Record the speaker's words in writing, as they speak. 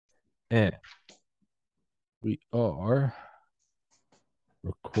And we are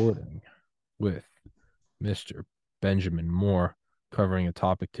recording with Mr. Benjamin Moore, covering a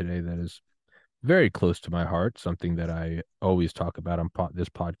topic today that is very close to my heart, something that I always talk about on this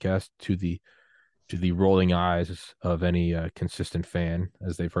podcast to the rolling eyes of any consistent fan,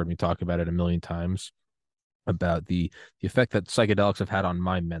 as they've heard me talk about it a million times, about the effect that psychedelics have had on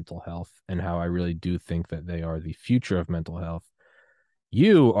my mental health and how I really do think that they are the future of mental health.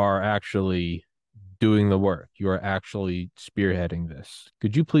 You are actually doing the work. You are actually spearheading this.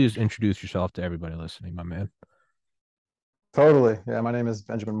 Could you please introduce yourself to everybody listening, my man? Totally. Yeah, my name is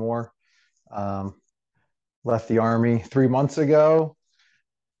Benjamin Moore. Um, Left the Army 3 months ago,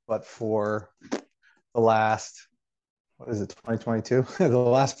 but for the last, what is it, 2022? The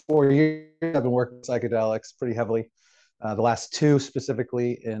last 4 years, I've been working with psychedelics pretty heavily. The last two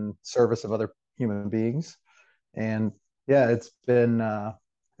specifically in service of other human beings. And yeah, it's been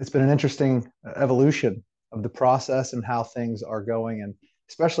an interesting evolution of the process and how things are going, and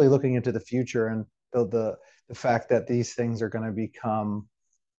especially looking into the future and the fact that these things are going to become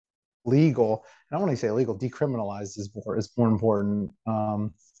legal. And I don't want to say illegal, decriminalized is more important.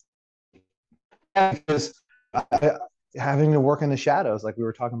 Because I, having to work in the shadows, like we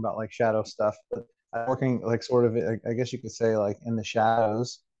were talking about, like shadow stuff, but working like sort of, I guess you could say, like in the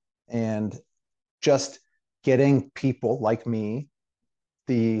shadows, and just getting people like me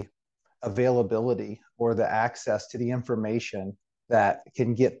the availability or the access to the information that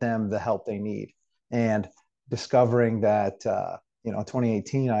can get them the help they need. And discovering that,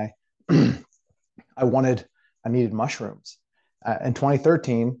 2018, I needed mushrooms. In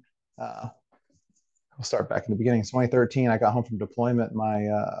 2013, I'll start back in the beginning. In 2013, I got home from deployment.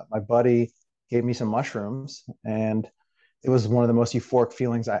 My buddy gave me some mushrooms, and it was one of the most euphoric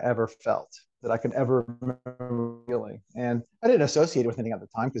feelings I ever felt, that I could ever remember feeling. And I didn't associate it with anything at the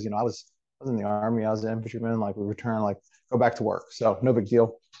time because I was in the army, I was an infantryman, like we return, like go back to work, so no big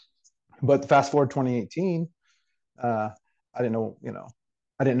deal. But fast forward 2018, uh, I didn't know,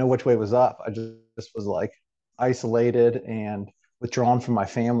 I didn't know which way was up. I just was like isolated and withdrawn from my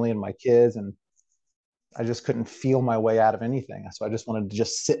family and my kids, and I just couldn't feel my way out of anything. So I just wanted to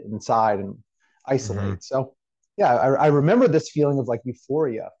just sit inside and Mm-hmm. isolate. So yeah, I remember this feeling of like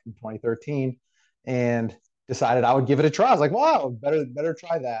euphoria from 2013, and decided I would give it a try. I was like, wow, better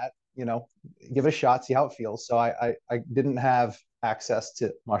try that. Give it a shot, see how it feels. So I didn't have access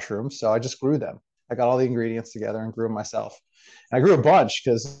to mushrooms, so I just grew them. I got all the ingredients together and grew them myself. And I grew a bunch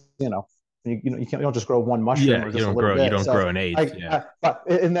because you don't just grow one mushroom Yeah, or just a little you bit. don't So grow an eighth. Yeah. but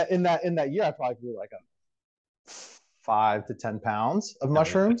in that year, I probably grew like a 5 to 10 pounds of Oh yeah.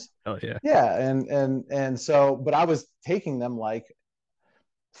 mushrooms. Oh yeah. Yeah, and so, but I was taking them like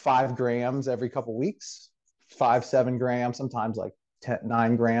 5 grams every couple weeks, 5, 7 grams, sometimes like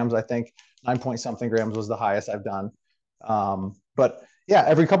 9 grams. I think 9 point something grams was the highest I've done. But yeah,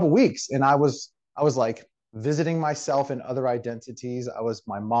 every couple weeks, and I was like visiting myself in other identities. I was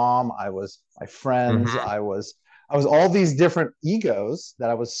my mom. I was my friends. Mm-hmm. I was all these different egos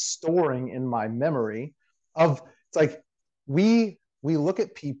that I was storing in my memory of. It's like we look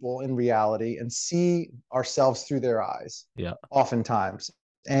at people in reality and see ourselves through their eyes Yeah. oftentimes,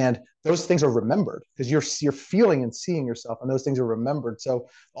 and those things are remembered because you're feeling and seeing yourself, and those things are remembered. So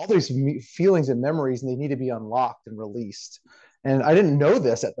all these feelings and memories, and they need to be unlocked and released. And I didn't know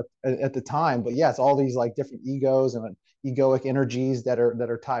this at the time, but yeah, it's all these like different egos and egoic energies that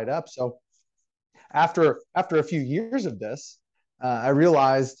are tied up. So after a few years of this, I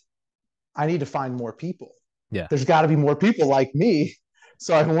realized I need to find more people. Yeah. There's got to be more people like me.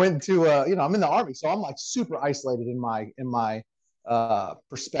 So I went to, I'm in the army, so I'm like super isolated in my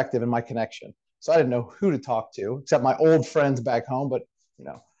perspective and my connection. So I didn't know who to talk to except my old friends back home, but you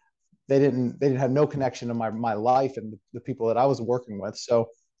know they didn't have no connection to my life and the people that I was working with. So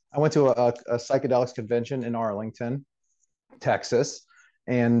I went to a psychedelics convention in Arlington, Texas,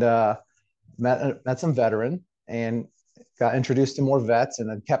 and met some veteran, and got introduced to more vets, and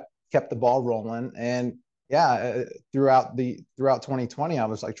then kept the ball rolling. And yeah, throughout 2020, I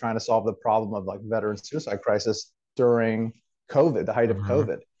was like trying to solve the problem of like veteran suicide crisis during COVID, the height of Mm-hmm.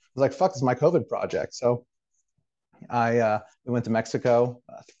 COVID. I was like, fuck, this is my COVID project. So we went to Mexico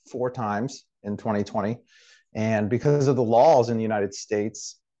 4 times in 2020, and because of the laws in the United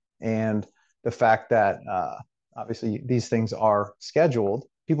States and the fact that obviously these things are scheduled,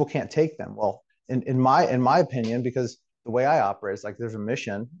 people can't take them. Well, in my opinion, because the way I operate is like there's a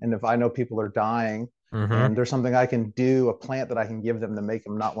mission, and if I know people are dying, Mm-hmm. and there's something I can do, a plant that I can give them to make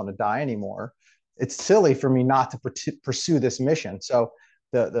them not want to die anymore, it's silly for me not to pursue this mission. So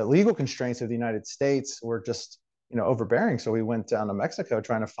the legal constraints of the United States were just overbearing. So we went down to Mexico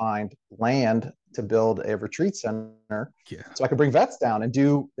trying to find land to build a retreat center Yeah. so I could bring vets down and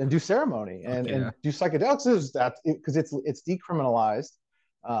do ceremony Fuck and yeah. do psychedelics. Is that because it's decriminalized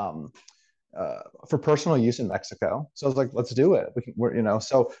um, for personal use in Mexico. So I was like, let's do it.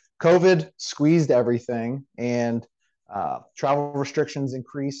 So COVID squeezed everything, and travel restrictions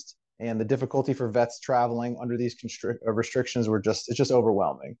increased, and the difficulty for vets traveling under these restrictions it's just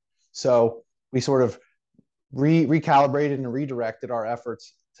overwhelming. So we sort of recalibrated and redirected our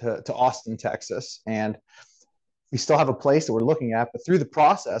efforts to Austin, Texas, and we still have a place that we're looking at. But through the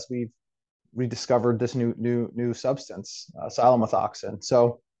process, we've rediscovered this new substance, silomethoxin.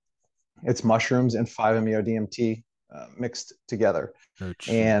 So it's mushrooms and 5-MeO DMT mixed together, No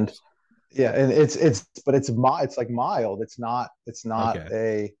and cheese. yeah, and it's like mild.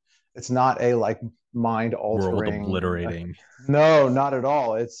 Okay. It's not a like mind World altering. obliterating. No, not at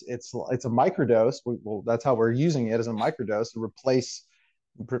all. It's a microdose. Well, that's how we're using it as a microdose to replace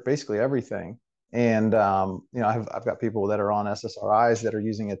basically everything. And I've got people that are on SSRIs that are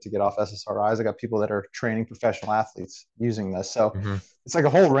using it to get off SSRIs. I got people that are training professional athletes using this. So Hmm. it's like a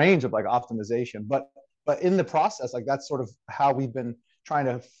whole range of like optimization. But in the process, like that's sort of how we've been trying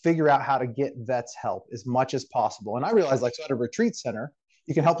to figure out how to get vets help as much as possible. And I realized like so at a retreat center,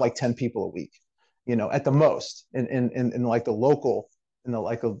 you can help like 10 people a week, at the most in like the local in the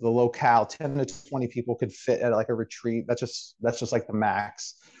locale, 10 to 20 people could fit at like a retreat. That's just like the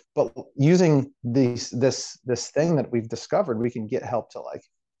max. But using this thing that we've discovered, we can get help to like,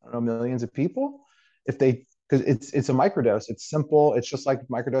 I don't know, millions of people if they because it's a microdose. It's simple. It's just like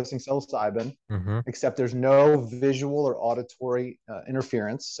microdosing psilocybin, Hmm. except there's no visual or auditory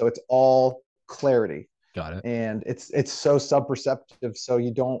interference. So it's all clarity, Got it. and it's so subperceptive. So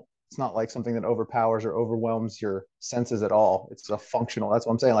you don't. It's not like something that overpowers or overwhelms your senses at all. It's a functional. That's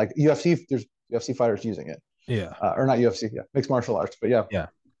what I'm saying. Like UFC, there's UFC fighters using it, Yeah. or not UFC, yeah, mixed martial arts. But yeah, Yeah.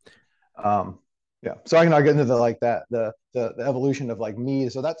 um, yeah. So I can not get into the like that the evolution of like me.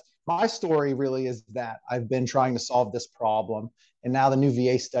 So that's my story. Really, is that I've been trying to solve this problem, and now the new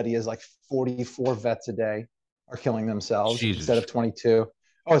VA study is like 44 vets a day are killing themselves instead Jesus. of 22.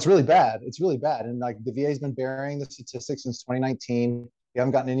 Oh, it's really bad. It's really bad, and like the VA has been burying the statistics since 2019. We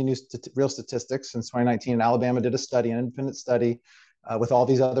haven't gotten any new real statistics since 2019. And Alabama did a study, an independent study, with all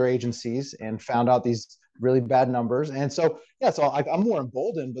these other agencies, and found out these really bad numbers. And so, yeah, so I'm more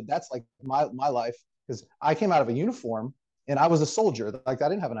emboldened, but that's like my life because I came out of a uniform and I was a soldier. Like I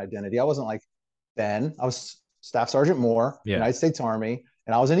didn't have an identity. I wasn't like Ben. I was Staff Sergeant Moore, Yeah. United States Army,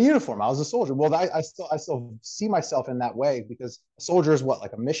 and I was in a uniform. I was a soldier. Well, I still see myself in that way because a soldier is what,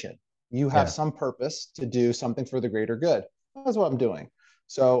 like a mission. You have Yeah. some purpose to do something for the greater good. That's what I'm doing.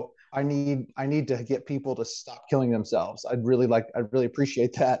 So I need to get people to stop killing themselves. I'd really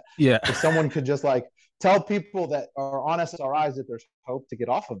appreciate that Yeah. if someone could just like tell people that are on SSRIs that there's hope to get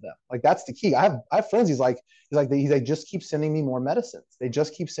off of them. Like that's the key. I have friends. He's like just keep sending me more medicines. They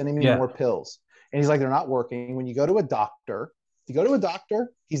just keep sending me Yeah. more pills. And he's like, they're not working. When you go to a doctor, if you go to a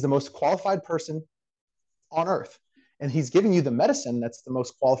doctor, he's the most qualified person on earth. And he's giving you the medicine that's the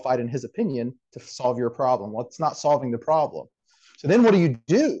most qualified in his opinion to solve your problem. Well, it's not solving the problem. So then what do you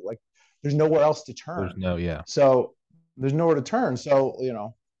do? Like there's nowhere else to There's turn. no, yeah. So there's nowhere to turn. So,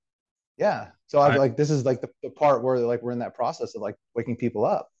 yeah. So I I like this is like the part where like we're in that process of like waking people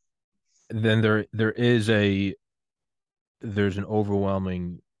up. then there's an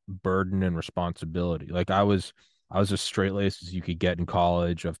overwhelming burden and responsibility. Like I was as straight laced as you could get in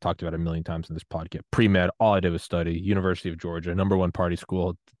college. I've talked about it a million times in this podcast. Pre med, all I did was study. University of Georgia, number one party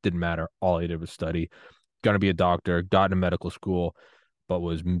school. Didn't matter. All I did was study. Gonna be a doctor. Got into medical school, but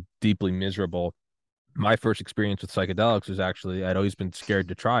was deeply miserable. My first experience with psychedelics was actually I'd always been scared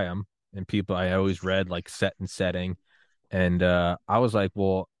to try them, and people I always read like Set and Setting, and I was like,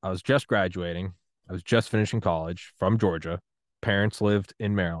 well, I was just graduating. I was just finishing college from Georgia. Parents lived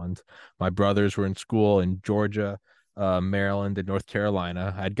in Maryland. My brothers were in school in Georgia, Maryland, and North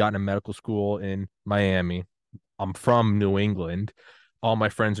Carolina. I'd gotten a medical school in Miami. I'm from New England. All my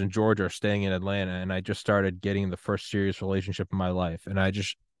friends in Georgia are staying in Atlanta, and I just started getting the first serious relationship in my life. And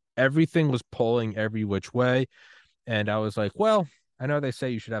everything was pulling every which way. And I was like, well, I know they say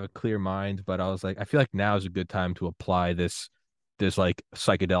you should have a clear mind, but I was like, I feel like now is a good time to apply this like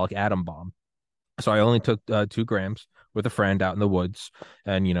psychedelic atom bomb. So I only took 2 grams with a friend out in the woods,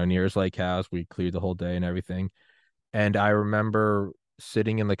 and near his lake house. We cleared the whole day and everything. And I remember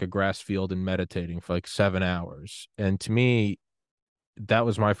sitting in like a grass field and meditating for like 7 hours. And to me, that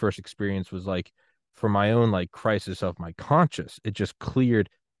was my first experience. Was like for my own like crisis of my conscious. It just cleared.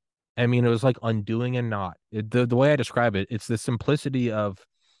 I mean, it was like undoing a knot. The way I describe it, it's the simplicity of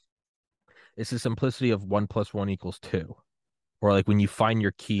it's the simplicity of 1 + 1 = 2. Or like when you find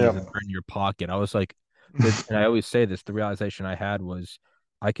your keys and Yep. they're in your pocket. I was like, and I always say this, the realization I had was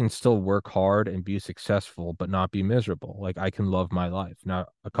I can still work hard and be successful, but not be miserable. Like I can love my life. Now,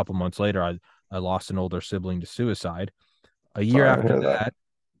 a couple months later, I lost an older sibling to suicide. A year Sorry to after hear that. that,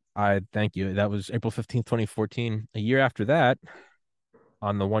 I thank you. That was April 15th, 2014. A year after that,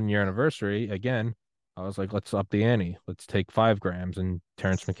 on the 1 year anniversary, again, I was like, let's up the ante. Let's take 5 grams. And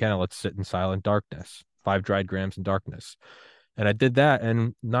Terrence McKenna, let's sit in silent darkness, 5 dried grams in darkness. And I did that,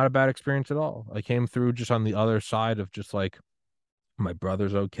 and not a bad experience at all. I came through just on the other side of just like, my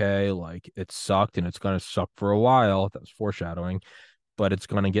brother's okay. Like, it sucked and it's going to suck for a while. That was foreshadowing, but it's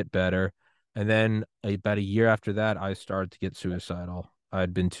going to get better. And then about a year after that, I started to get suicidal. I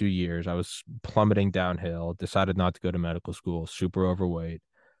had been 2 years. I was plummeting downhill, decided not to go to medical school, super overweight.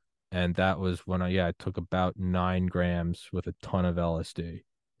 And that was when I took about 9 grams with a ton of LSD.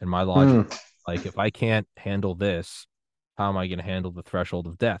 And my logic, Hmm. like, if I can't handle this, how am I going to handle the threshold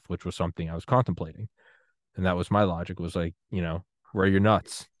of death, which was something I was contemplating. And that was my logic, was like, where are your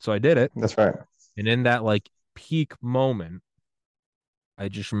nuts? So I did it. That's right. And in that like peak moment, I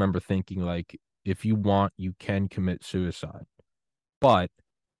just remember thinking, like, if you want, you can commit suicide, but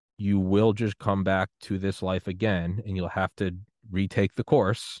you will just come back to this life again and you'll have to retake the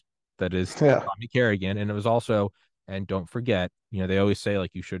course that is Yeah. Tommy Kerrigan. And it was also, and don't forget, they always say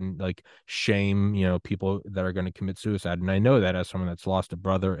like you shouldn't like shame, people that are going to commit suicide. And I know that as someone that's lost a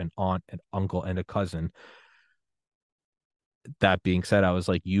brother, an aunt, an uncle, and a cousin. That being said, I was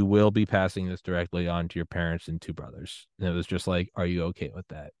like, you will be passing this directly on to your parents and 2 brothers. And it was just like, are you okay with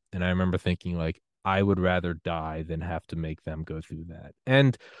that? And I remember thinking, like, I would rather die than have to make them go through that.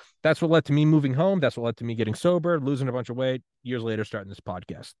 And that's what led to me moving home. That's what led to me getting sober, losing a bunch of weight, years later, starting this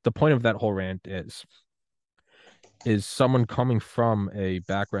podcast. The point of that whole rant is someone coming from a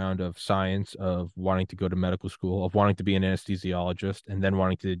background of science, of wanting to go to medical school, of wanting to be an anesthesiologist, and then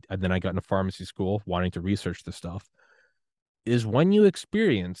I got into pharmacy school, wanting to research this stuff, is when you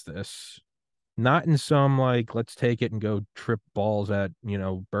experience this, not in some like, let's take it and go trip balls at,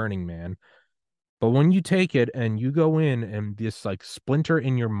 Burning Man, but when you take it and you go in and this like splinter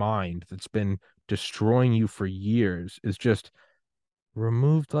in your mind that's been destroying you for years is just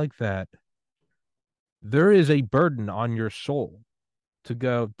removed like that, there is a burden on your soul to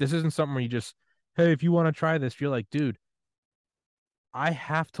go, this isn't something where you just, hey, if you want to try this, you're like, dude, I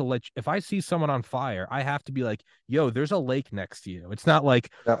have to if I see someone on fire, I have to be like, yo, there's a lake next to you. It's not like,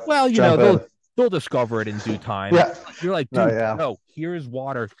 Yep. well, Jump they'll in. discover it in due time. Yeah. You're like, No, dude, yeah. no, here's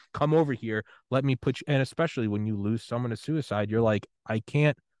water. Come over here. Let me put you. And especially when you lose someone to suicide, you're like, I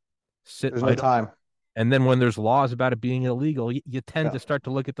can't sit There's no idle. time. And then when there's laws about it being illegal, you tend Yeah. to start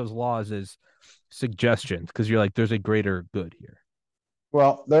to look at those laws as suggestions because you're like, there's a greater good here.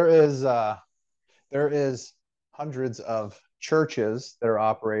 Well, there is hundreds of churches that are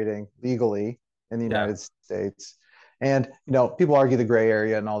operating legally in the Yeah. United States. And people argue the gray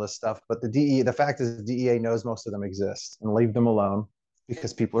area and all this stuff, but the fact is the DEA knows most of them exist and leave them alone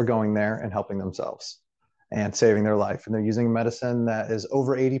because people are going there and helping themselves and saving their life. And they're using medicine that is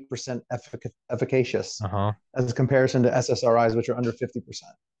over 80% efficacious Uh-huh. as a comparison to SSRIs, which are under 50%.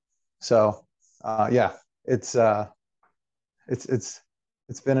 So yeah, it's uh, it's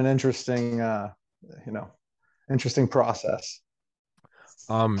it's been an you know interesting process.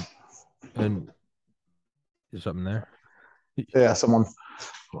 And is something there? Yeah, someone.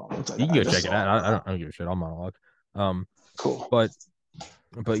 You can I go just check it out. saw I don't give a shit. I'll monologue. Um, Cool.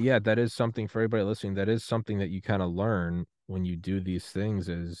 but yeah, that is something for everybody listening. That is something that you kind of learn when you do these things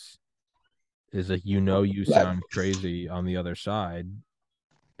is that you That, sound crazy on the other side,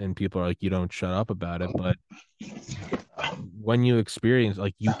 and people are like, you don't shut up about it. But when you experience,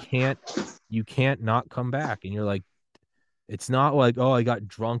 like, you can't not come back, and you're like, it's not like, oh, I got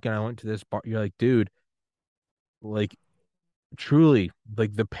drunk and I went to this bar. You're like, dude, like, truly,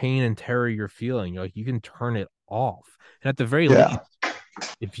 like, the pain and terror you're feeling, you're like, you can turn it off, and at the very least, yeah,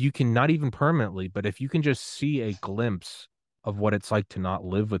 if you can, not even permanently, but if you can just see a glimpse of what it's like to not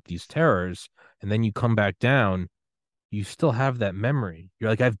live with these terrors, and then you come back down, you still have that memory. You're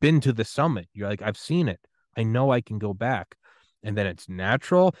like, I've been to the summit. You're like, I've seen it. I know I can go back. And then it's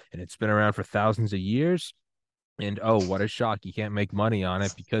natural and it's been around for thousands of years. And oh, what a shock. You can't make money on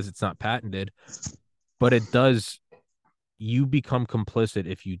it because it's not patented. But it does, you become complicit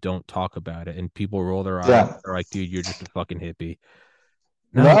if you don't talk about it. And people roll their eyes. yeah. They're like, dude, you're just a fucking hippie.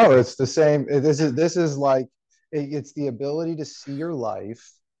 No, No, it's the same. This is like it's the ability to see your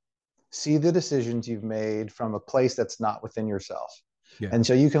life, see the decisions you've made from a place that's not within yourself, yeah. and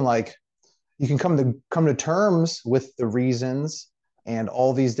so you can come to terms with the reasons and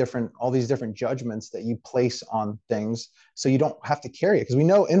all these different judgments that you place on things, so you don't have to carry it, because we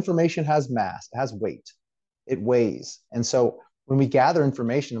know information has mass, it has weight, it weighs. And so when we gather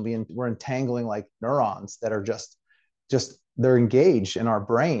information, we're entangling like neurons that are just they're engaged in our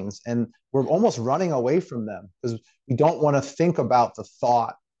brains, and we're almost running away from them because we don't want to think about the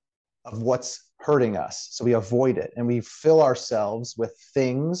thought of what's hurting us. So we avoid it and we fill ourselves with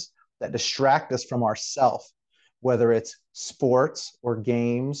things that distract us from ourself, whether it's sports or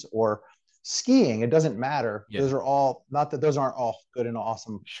games or skiing. It doesn't matter. Yeah. Those are all, not that those aren't all good and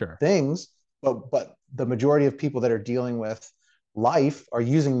awesome Sure. things, but the majority of people that are dealing with life are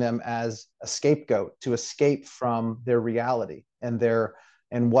using them as a scapegoat to escape from their reality and their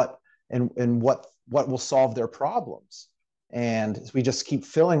and what will solve their problems. And we just keep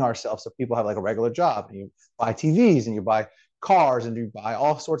filling ourselves. So people have like a regular job, and you buy TVs and you buy cars and you buy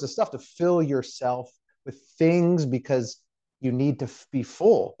all sorts of stuff to fill yourself with things because you need to be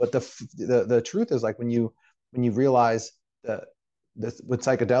full. But the truth is, like, when you realize that with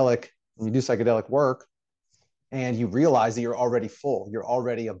psychedelic, when you do psychedelic work, and you realize that you're already full, you're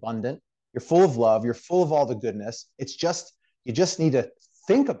already abundant, you're full of love, you're full of all the goodness. It's just, you just need to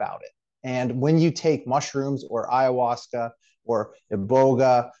think about it. And when you take mushrooms or ayahuasca or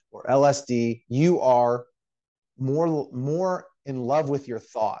iboga or LSD, you are more in love with your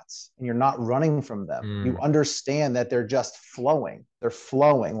thoughts, and you're not running from them. You Mm, understand that they're just flowing. They're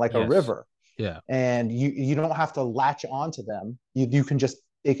flowing like a yes. river, Yeah. and you don't have to latch onto them. You can just,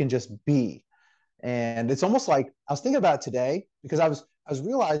 they can just be. And it's almost like, I was thinking about it today because I was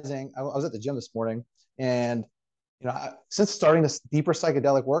realizing, I was at the gym this morning, and since starting this deeper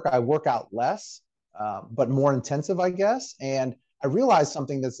psychedelic work, I work out less, but more intensive, I guess. And I realized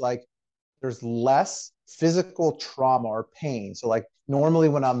something that's like, there's less physical trauma or pain. So like normally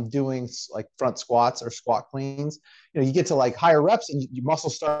when I'm doing like front squats or squat cleans, you get to like higher reps and your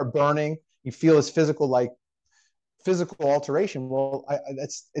muscles start burning. You feel this physical alteration. Well,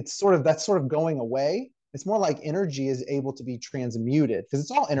 that's sort of going away. It's more like energy is able to be transmuted, because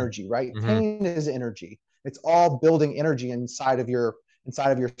it's all energy, right? Mm-hmm. Pain is energy. It's all building energy inside of your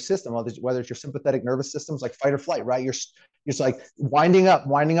system, whether it's your sympathetic nervous systems, like fight or flight, right? You're just like winding up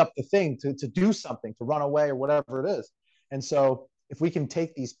the thing to do something, to run away or whatever it is. And so if we can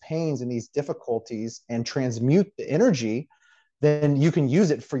take these pains and these difficulties and transmute the energy, then you can use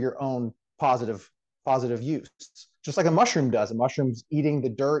it for your own positive use, just like a mushroom does. A mushroom's eating the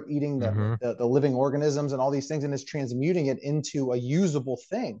dirt, eating Mm-hmm. the living organisms and all these things, and is transmuting it into a usable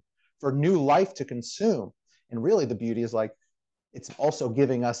thing for new life to consume. And really the beauty is, like, it's also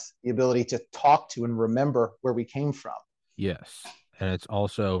giving us the ability to talk to and remember where we came from. Yes. And it's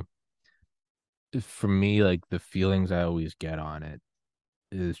also, for me, like the feelings I always get on it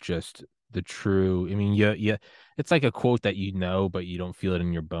is just the true. I mean, yeah, yeah. It's like a quote that but you don't feel it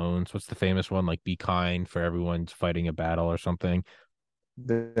in your bones. What's the famous one? Like, be kind, for everyone's fighting a battle or something.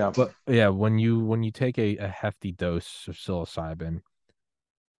 Yeah, But yeah, when you take a hefty dose of psilocybin,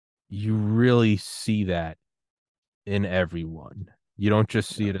 you really see that in everyone. You don't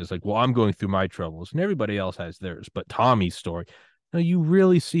just see yeah, it as like, well, I'm going through my troubles and everybody else has theirs, but Tommy's story. No, you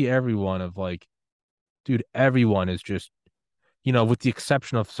really see everyone of like, dude, everyone is just, with the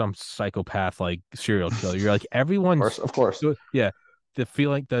exception of some psychopath like serial killer, you're like, of everyone's course, of course. good. Yeah. The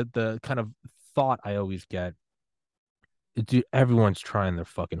feeling, the kind of thought I always get, dude, everyone's trying their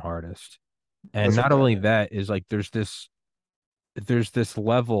fucking hardest. And That's not right. only that is like, there's this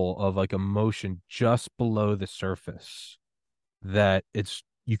level of like emotion just below the surface that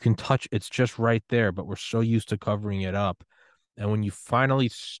you can touch, it's just right there, but we're so used to covering it up. And when you finally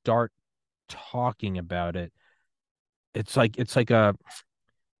start talking about it, it's like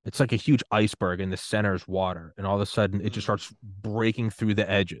a huge iceberg and the center is water, and all of a sudden it just Mm. starts breaking through the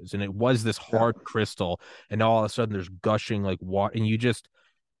edges, and it was this Yeah, hard crystal, and all of a sudden there's gushing like water, and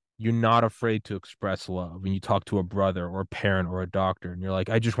you're not afraid to express love when you talk to a brother or a parent or a doctor, and you're like,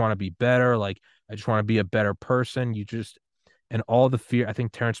 I just want to be better, like I just want to be a better person. And all the fear, I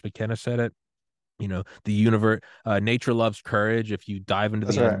think Terrence McKenna said it, the universe, nature loves courage. If you dive into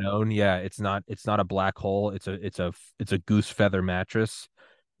that's the right. unknown, yeah, it's not a black hole, it's a goose feather mattress.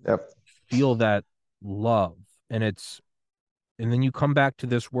 Yep. Feel that love, and then you come back to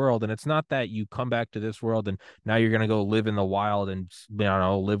this world, and it's not that you come back to this world and now you're gonna go live in the wild and, I don't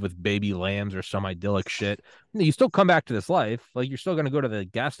know, live with baby lambs or some idyllic shit. You still come back to this life, like you're still gonna go to the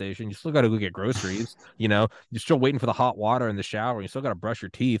gas station, you still got to go get groceries, you're still waiting for the hot water in the shower, you still got to brush your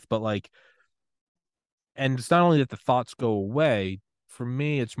teeth, but like, and it's not only that the thoughts go away. For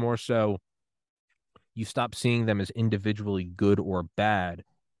me, it's more so you stop seeing them as individually good or bad,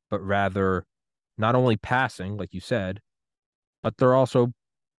 but rather not only passing, like you said, but they're also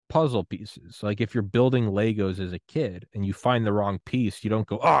puzzle pieces. Like if you're building Legos as a kid and you find the wrong piece, you don't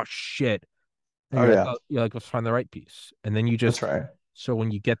go, oh shit. Oh You're like, yeah, oh, you're like, let's find the right piece. And then you that's just, right. so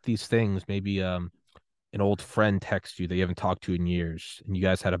when you get these things, maybe an old friend texts you that you haven't talked to in years and you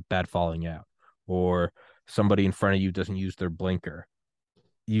guys had a bad falling out, or somebody in front of you doesn't use their blinker.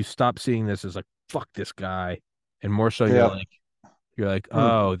 You stop seeing this as like, fuck this guy. And more so Yeah. you're like, Hmm.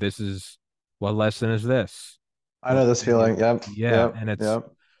 oh, this is what lesson is this? I What know this can we, feeling. Yep. yeah. Yep. And it's Yep.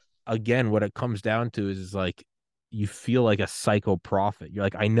 again, what it comes down to is like you feel like a psycho prophet. You're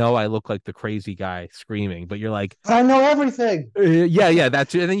like, I know I look like the crazy guy screaming, but you're like, But I know everything. yeah, yeah,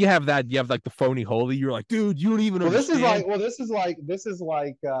 that's it. And then you have like the phony holy. You're like, dude, you don't even Well, this is understand. like, well, this is like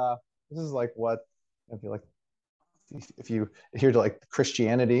what if you like, if you adhere to like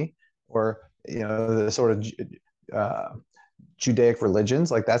Christianity or the sort of uh, Judaic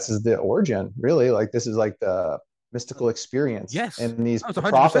religions, like that's is the origin, really. Like this is like the mystical experience, Yes, and these that was the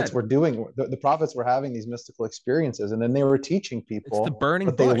prophets 100%. were doing the prophets were having these mystical experiences, and then they were teaching It's the people burning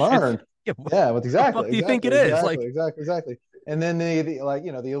what they bush. It's learned. yeah, Yeah, what the fuck exactly, do you think it exactly, is? exactly, Like, exactly, exactly. And then the like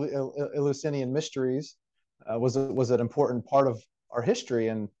the Eleusinian mysteries was an important part of our history,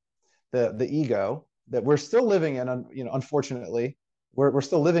 and the ego that we're still living in. Unfortunately, we're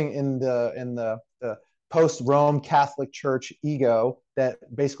still living in the post Rome Catholic Church ego that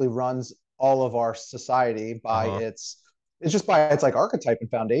basically runs all of our society by uh-huh, it's just by its like archetype and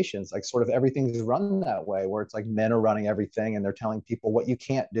foundations. Like sort of everything's run that way, where it's like men are running everything and they're telling people what you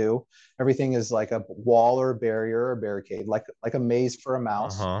can't do. Everything is like a wall or a barrier or a barricade, like a maze for a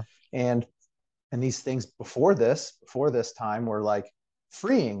mouse. uh-huh, And these things before this time were like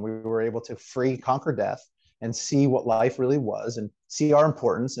freeing. We were able to conquer death and see what life really was and see our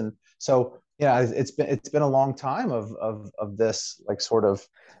importance. And so yeah, it's been a long time of this like sort of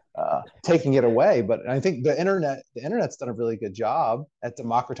taking it away. But I think the internet's done a really good job at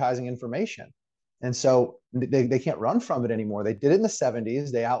democratizing information. And so they can't run from it anymore. They did it in the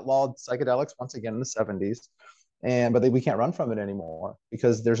 70s. They outlawed psychedelics once again in the 70s, but we can't run from it anymore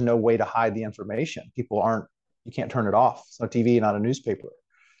because there's no way to hide the information. You can't turn it off. It's not TV, not a newspaper.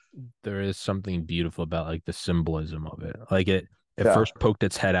 there is something beautiful about like the symbolism of it. Like it Yeah, first poked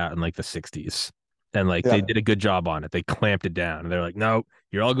its head out in like the 60s. And like they yeah. did a good job on it. They clamped it down. And they're like, no,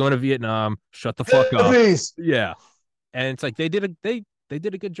 you're all going to Vietnam. Shut the fuck up. Hippies. Yeah. And it's like they did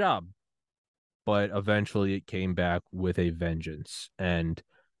a good job. But eventually it came back with a vengeance. And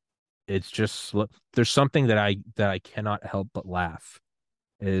it's just there's something that I cannot help but laugh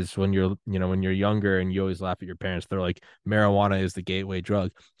is when when you're younger and you always laugh at your parents. They're like, marijuana is the gateway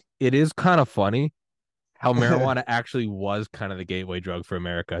drug. It is kind of funny how marijuana actually was kind of the gateway drug for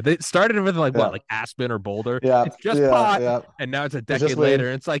America. They started with like what, Yeah, like Aspen or Boulder. yeah, It's just yeah, pot, yeah. and now it's a It's just decade later, weed.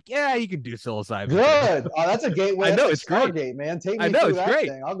 and it's like, yeah, you can do psilocybin too. Good. Oh, that's a gateway. I That's know like it's great. Stargate, man. Take I me know through it's that great.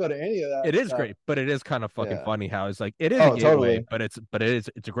 thing. I'll go to any of that It is stuff. great, but it is kind of fucking Yeah. funny how it's like it is a Oh, gateway, totally. but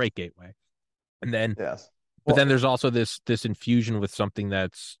it's a great gateway. And then Yes. but then Well, there's also this infusion with something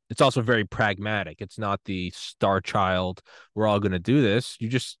that's it's also very pragmatic. It's not the star child, we're all going to do this.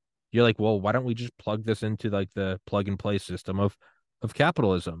 You're like, well, why don't we just plug this into like the plug and play system of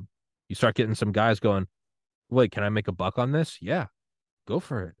capitalism? You start getting some guys going, wait, can I make a buck on this? Yeah, go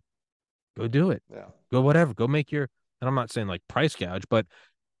for it. Go do it. yeah. Go whatever. Go make your, and I'm not saying like price gouge, but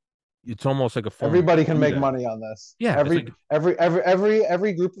it's almost like a form of Everybody can make Buddha. money on this. Yeah, it's like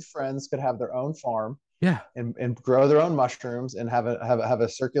Every group of friends could have their own farm yeah, and grow their own mushrooms and have a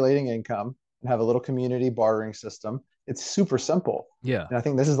circulating income and have a little community bartering system. It's super simple. yeah. And I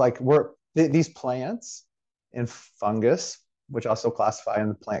think this is like these plants and fungus, which I still classify in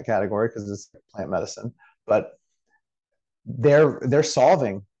the plant category because it's plant medicine, but it's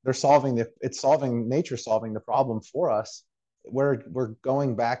solving nature solving the problem for us. We're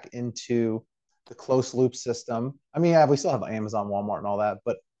going back into the closed loop system. I mean, yeah, we still have Amazon, Walmart, and all that,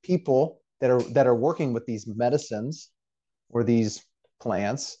 but people that are working with these medicines or these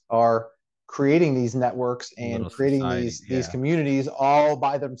plants are creating these networks and Little creating societies. these Yeah. communities all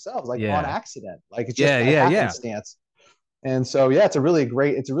by themselves, like on Yeah. accident, like it's just Yeah. by Yeah. Yeah. happenstance. And so yeah, it's a really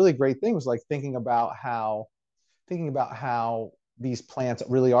great thing. It was like thinking about how these plants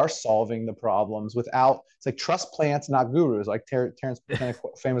really are solving the problems without it's like trust plants not gurus, like Terence McKenna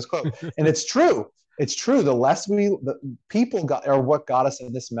famous quote. And it's true. The people got are what got us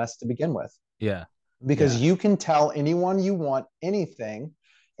in this mess to begin with, Yeah. because Yeah. you can tell anyone you want anything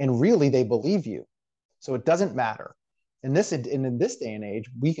and really they believe you, so it doesn't matter. In this day and age,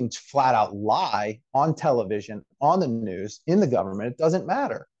 we can flat out lie on television, on the news, in the government. It doesn't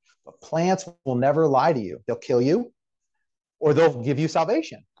matter. But plants will never lie to you. They'll kill you or they'll give you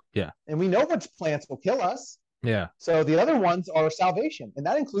salvation. Yeah. And we know which plants will kill us. Yeah. So the other ones are salvation, and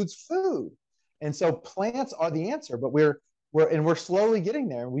that includes food. And so plants are the answer, but we're slowly getting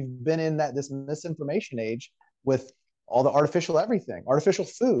there. We've been in this misinformation age with all the artificial everything, artificial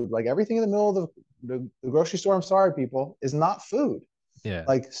food, like everything in the middle of the grocery store. I'm sorry, people, is not food. Yeah.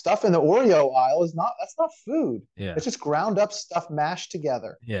 Like stuff in the Oreo aisle is not, that's not food. Yeah. It's just ground up stuff mashed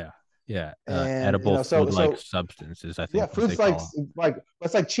together. Yeah. Yeah. And Edible so food like so substances, I yeah, think what they food's call. like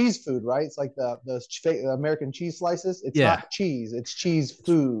it's like cheese food, right? It's like the American cheese slices. It's Yeah. not cheese, it's cheese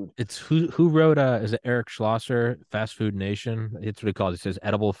food. It's who wrote is it Eric Schlosser, Fast Food Nation? It's what he calls it. He says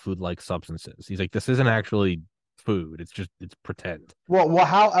edible food like substances. He's like, this isn't Yeah. actually food. It's pretend. Well,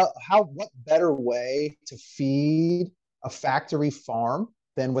 what better way to feed a factory farm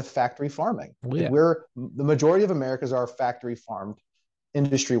than with factory farming? Well, Like yeah. the majority of Americans are factory farmed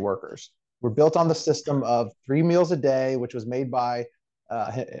industry workers. We're built on the system of 3 meals a day, which was made by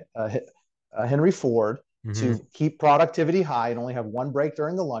uh, Henry Ford Hmm. to keep productivity high and only have one break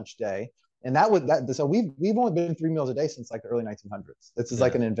during the lunch day. And that would that so we've only been 3 meals a day since like the early 1900s. This is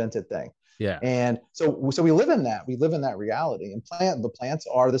like Yeah. an invented thing. Yeah. And so we live in that. We live in that reality. And the plants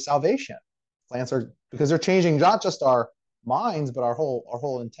are the salvation. Plants are because they're changing not just our minds, but our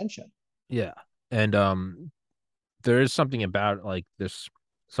whole intention. Yeah. And there is something about like this.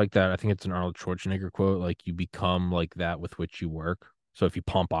 It's like that. I think it's an Arnold Schwarzenegger quote. Like you become like that with which you work. So if you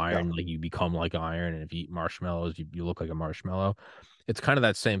pump Yeah. iron, like you become like iron, and if you eat marshmallows, you look like a marshmallow. It's kind of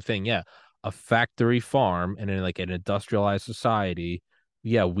that same thing. Yeah, a factory farm and in like an industrialized society,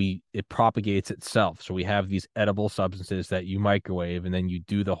 yeah, it propagates itself. So we have these edible substances that you microwave, and then you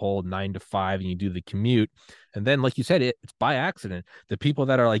do the whole 9 to 5, and you do the commute, and then like you said, it's by accident. The people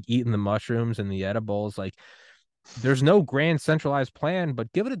that are like eating the mushrooms and the edibles, like there's no grand centralized plan,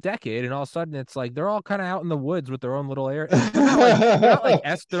 but give it a decade, and all of a sudden it's like they're all kind of out in the woods with their own little area, and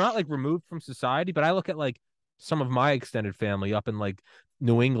they're not like removed from society. But I look at like some of my extended family up in like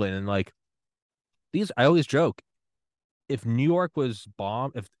New England, and like these, I always joke, if New York was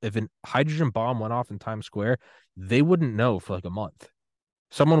bomb, if a hydrogen bomb went off in Times Square, they wouldn't know for like a month.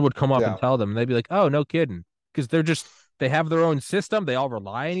 Someone would come up and Yeah. tell them, and they'd be like, "Oh, no kidding," because they have their own system. They all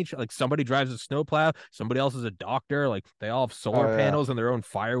rely on each other. Like somebody drives a snowplow, somebody else is a doctor. Like they all have Oh solar yeah. panels and their own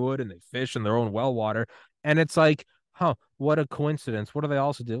firewood, and they fish in their own well water. And it's like, huh, what a coincidence. What do they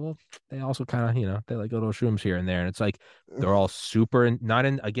also do? Well, they also kind of, they like little shrooms here and there. And it's like they're all super, not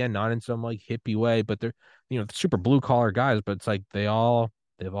in again, not in some like hippie way, but they're super blue collar guys. But it's like they've all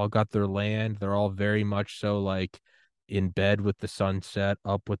got their land. They're all very much so like in bed with the sunset,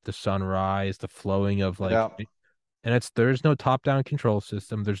 up with the sunrise, the flowing of like, Yeah. and there's no top down control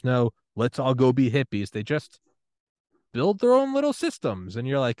system. There's no let's all go be hippies. They just build their own little systems, and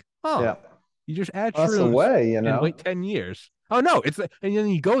you're like, oh, Yeah. you just add Well, that's the shrooms way, and wait 10 years. Oh no, and then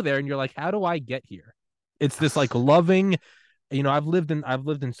you go there and you're like, how do I get here? It's this like loving, I lived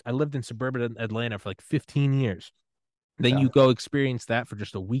in suburban Atlanta for like 15 years. Then Yeah. you go experience that for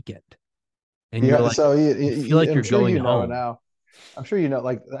just a weekend, and you're Yeah. like, So you feel like I'm you're sure going you know home. now. I'm sure you know,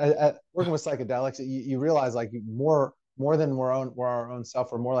 like working with psychedelics, you realize like more than we're our own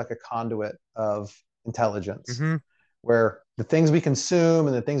self, we're more like a conduit of intelligence, Mm-hmm. where the things we consume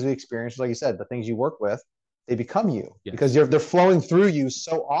and the things we experience, like you said, the things you work with, they become you because Yes. they're flowing through you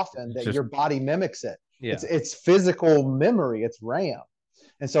so often It's that just your body mimics it. yeah. It's physical memory, it's RAM.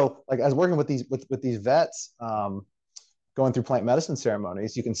 And so, like I was working with these vets, going through plant medicine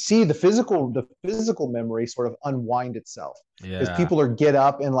ceremonies, you can see the physical memory sort of unwind itself because Yeah. people are get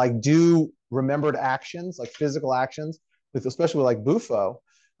up and like do remembered actions, like physical actions, with especially with like Bufo,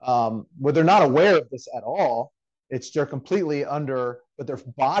 where they're not aware of this at all. It's they're completely under, but their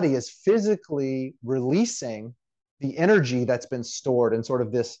body is physically releasing the energy that's been stored in sort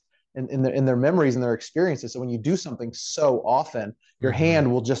of this in their memories and their experiences. So when you do something so often, your Mm-hmm.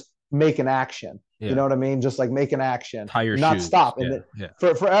 hand will just make an action. You Yeah. know what I mean? Just like make an action Tie your and not shoes. stop. And Yeah. then Yeah.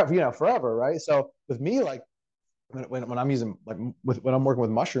 for forever, forever, right? So with me, like when I'm using like when I'm working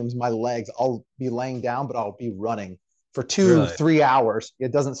with mushrooms, my legs, I'll be laying down, but I'll be running for two, Really? 3 hours.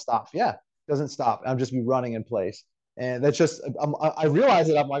 It doesn't stop. Yeah, it doesn't stop. I'll just be running in place, and that's just I realize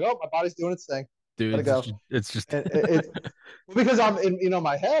it. I'm like, oh, my body's doing its thing. Let Dude, it go. it's just And because I'm in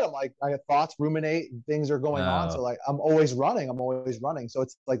my head, I'm like I have thoughts ruminate, and things are going on. uh So like I'm always running. I'm always running. So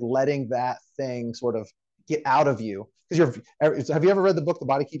it's like letting that thing sort of get out of you because have you ever read the book The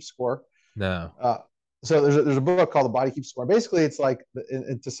Body Keeps Score? no. Uh, so there's a book called The Body Keeps Score. Basically, it's like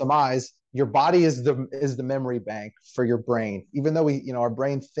to surmise, your body is the memory bank for your brain. Even though our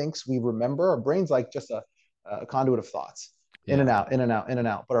brain thinks we remember, our brain's like just a conduit of thoughts. in Yeah. and out, in and out, in and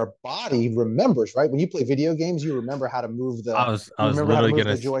out. But our body remembers, right? When you play video games, you remember how to move I was literally the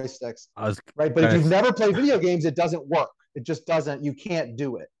gonna joysticks, I was right? But if gonna you've never played video games, it doesn't work. It just doesn't. You can't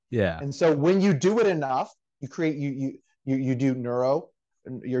do it. yeah. And so when you do it enough, you create you do neuro.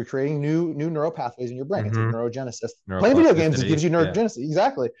 You're creating new neural pathways in your brain. It's like Mm-hmm. neurogenesis. Playing video games it Neuroplasticity. gives you Yeah. neurogenesis.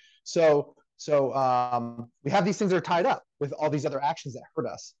 Exactly. So we have these things that are tied up with all these other actions that hurt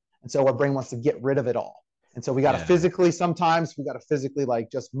us, and so our brain wants to get rid of it all. And so we got to Yeah. physically sometimes we got to physically like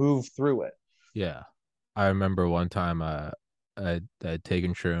just move through it. Yeah. I remember one time I'd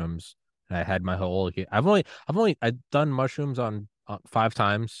taken shrooms and I had my whole I've done mushrooms on 5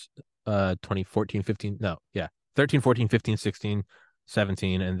 times 2014 15 no yeah 13 14 15 16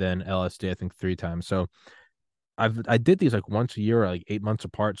 17 and then LSD I think 3 times. So I did these like once a year, like 8 months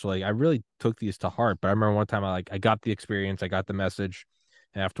apart. So like I really took these to heart. But I remember one time I got the experience, I got the message,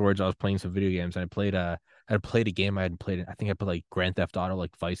 and afterwards I was playing some video games and I had played a game I hadn't played. I think I played like Grand Theft Auto,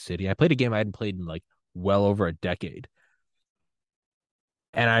 like Vice City. I played a game I hadn't played in like well over a decade.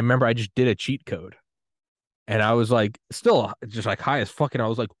 And I remember I just did a cheat code. And I was like still just like high as fuck. And I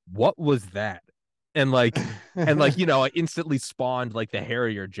was like, what was that? And like I instantly spawned like the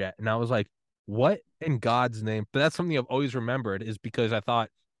Harrier jet. And I was like, what in God's name? But that's something I've always remembered is because I thought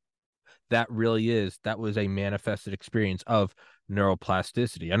that was a manifested experience of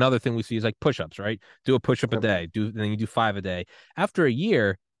neuroplasticity. Another thing we see is like push-ups, right? Do a push-up a Yep. day, then you do 5 a day. After a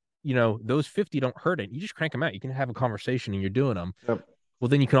year, those 50 don't hurt it. You just crank them out. You can have a conversation and you're doing them. Yep. Well,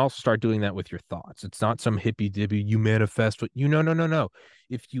 then you can also start doing that with your thoughts. It's not some hippy dippy, you manifest what you no, no, no, no.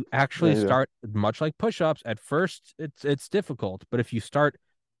 If you Yeah, actually yeah. start much like push-ups, at first it's difficult, but if you start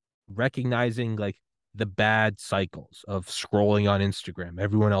recognizing like the bad cycles of scrolling on Instagram.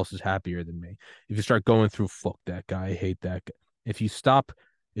 Everyone else is happier than me. If you start going through, fuck that guy, I hate that guy. If you stop,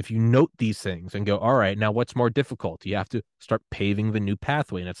 if you note these things and go, all right, now what's more difficult? You have to start paving the new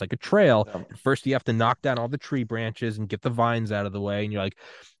pathway. And it's like a trail. Yep. And first, you have to knock down all the tree branches and get the vines out of the way. And you're like,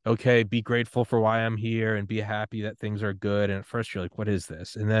 okay, be grateful for why I'm here and be happy that things are good. And at first, you're like, what is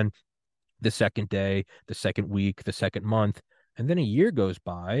this? And then the second day, the second week, the second month, and then a year goes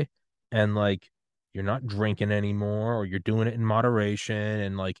by and like you're not drinking anymore or you're doing it in moderation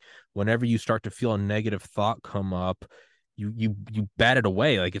and like whenever you start to feel a negative thought come up, you bat it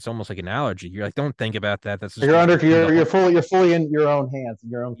away like it's almost like an allergy. You're like, don't think about that. That's just You're gonna under ruin the whole you're fully in your own hands, in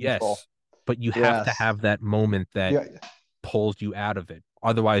your own control. yes. But you have to Yes. have that moment that Yeah. pulls you out of it.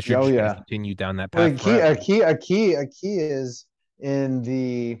 Otherwise, you're Oh just gonna yeah. continue down that Well, path forever. a key is in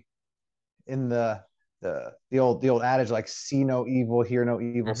the old adage like see no evil, hear no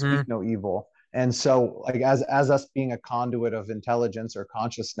evil, Mm-hmm. speak no evil. And so like as us being a conduit of intelligence or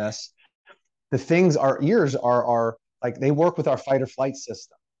consciousness, the things our ears are like they work with our fight or flight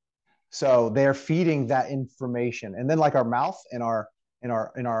system. So they're feeding that information. And then like our mouth and our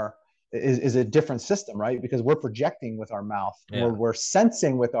is a different system, right? Because we're projecting with our mouth and Yeah. we're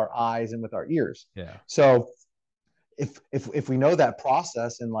sensing with our eyes and with our ears. Yeah. So if we know that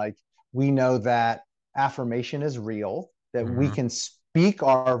process and like we know that affirmation is real, that we Mm-hmm. can speak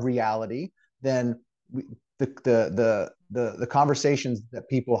our reality, then we, the conversations that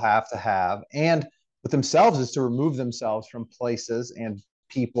people have to have and with themselves is to remove themselves from places and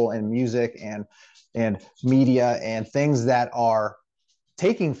people and music and media and things that are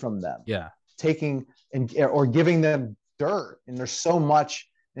taking from them, Yeah. taking and or giving them dirt. And there's so much,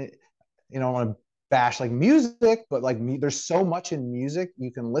 I don't want to bash like music, but like there's so much in music.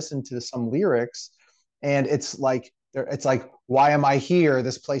 You can listen to some lyrics, and it's like why am I here?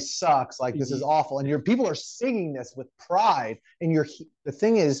 This place sucks. Like this is awful. And your people are singing this with pride. And the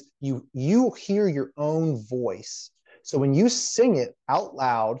thing is, you hear your own voice. So when you sing it out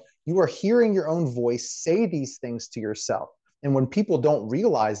loud, you are hearing your own voice say these things to yourself. And when people don't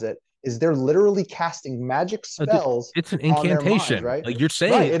realize it, is they're literally casting magic spells It's an on their minds, incantation. right? Like you're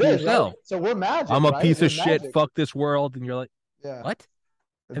saying Right, it it to is, right? yourself. So we're magic, I'm a right? piece We're of shit. magic. Fuck this world. And you're like, Yeah. what?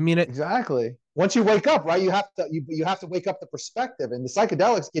 I mean, Exactly. Once you wake up, right, you have to wake up the perspective, and the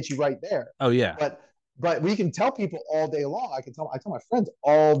psychedelics get you right there. oh, yeah. But we can tell people all day long. I tell my friends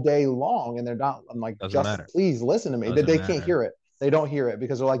all day long, and they're not. I'm like, Doesn't Justin, matter. please listen to me. That Doesn't they can't matter. hear it. They don't hear it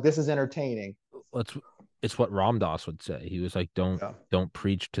because they're like, this is entertaining. Let's, it's what Ram Dass would say. He was like, Yeah, don't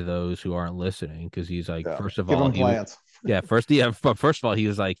preach to those who aren't listening. Cause he's like, yeah. first of Give all, them plants. but first of all, he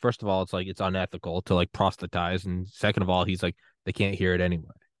was like, first of all, it's like, it's unethical to like proselytize. And second of all, he's like, they can't hear it anyway.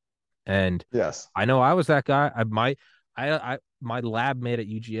 And Yes. I know I was that guy. My lab mate at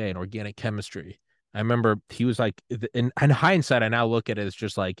UGA in organic chemistry. I remember he was like, in hindsight, I now look at it as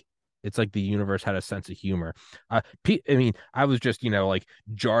just like It's like the universe had a sense of humor. I mean, I was just, like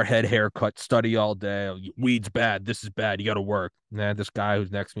jarhead haircut, study all day. Weed's bad. This is bad. You got to work. Nah, this guy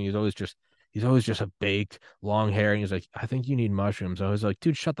who's next to me, he's always just a baked long hair. And he's like, I think you need mushrooms. I was like,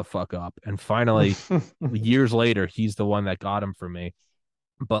 dude, shut the fuck up. And finally, years later, he's the one that got him for me.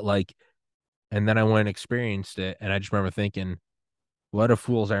 But like, and then I went and experienced it. And I just remember thinking, what a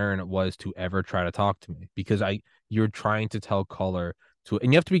fool's errand it was to ever try to talk to me, because you're trying to tell color to,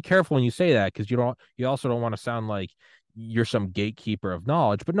 and you have to be careful when you say that, because you also don't want to sound like you're some gatekeeper of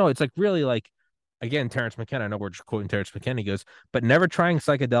knowledge. But no, it's like really like, again, Terrence McKenna, I know we're just quoting Terrence McKenna. He goes, but never trying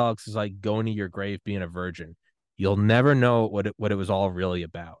psychedelics is like going to your grave being a virgin. You'll never know what it was all really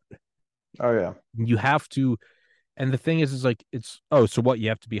about. Oh yeah. You have to, and the thing is like, it's, oh, so what, you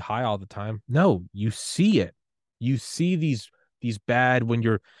have to be high all the time? No, you see it. You see these bad when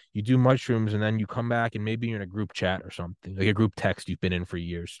you do mushrooms, and then you come back and maybe you're in a group chat or something, like a group text you've been in for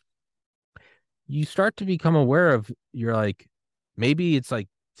years. You start to become aware of, you're like, maybe it's like,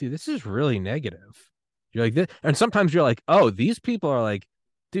 dude, this is really negative. You're like this, and sometimes you're like, oh, these people are like,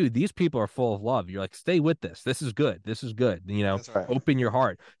 dude, these people are full of love. You're like, stay with this. This is good. This is good. That's right. Open your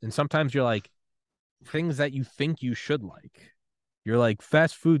heart. And sometimes you're like, things that you think you should like. You're like,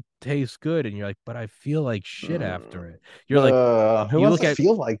 fast food tastes good, and you're like, but I feel like shit after it. You're like, Who you wants look to at,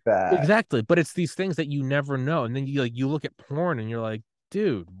 feel like that? exactly, but it's these things that you never know, and then you look at porn, and you're like,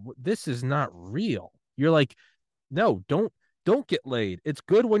 dude, this is not real. You're like, no, don't get laid. It's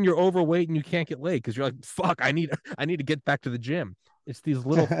good when you're overweight and you can't get laid, because you're like, fuck, I need to get back to the gym. It's these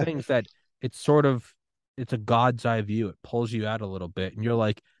little things that it's sort of, it's a God's eye view. It pulls you out a little bit, and you're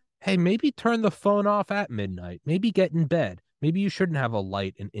like, hey, maybe turn the phone off at midnight. Maybe get in bed. Maybe you shouldn't have a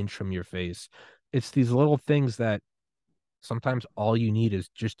light an inch from your face. It's these little things that sometimes all you need is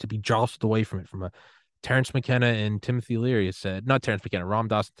just to be jostled away from it. From a Terrence McKenna and Timothy Leary said, not Terrence McKenna, Ram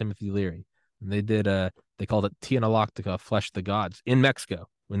Dass and Timothy Leary. And they called it Tianalactica, Flesh the Gods, in Mexico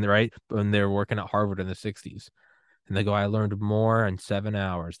when they were working at Harvard in the 60s. And they go, I learned more in 7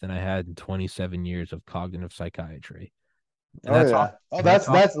 hours than I had in 27 years of cognitive psychiatry. And Oh that's all, yeah. Oh, and that's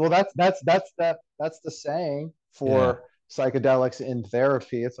all, that's the saying yeah. for psychedelics in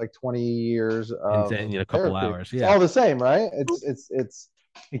therapy. It's like 20 years of In a couple therapy. hours. It's Yeah. all the same, right?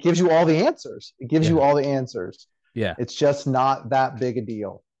 It gives you all the answers. It gives you Yeah. all the answers. Yeah. It's just not that big a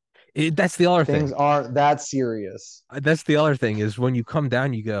deal. That's the other Things thing. aren't that serious. That's the other thing is when you come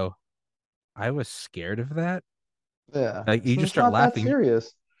down, you go, I was scared of that. Yeah, Like you just it's start not that laughing.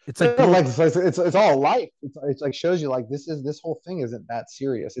 serious. It's like Yeah, going, like it's all life. It's like shows you like this whole thing isn't that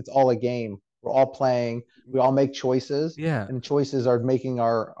serious. It's all a game. We're all playing. We all make choices, yeah. and the choices are making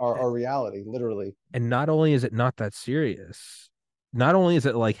our reality, literally. And not only is it not that serious, not only is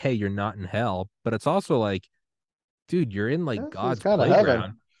it like, hey, you're not in hell, but it's also like, dude, you're in like It's God's kind of heaven.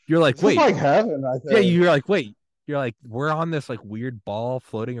 playground. You're like, This is wait, like heaven, I yeah, think. you're like, wait, you're like, we're on this like weird ball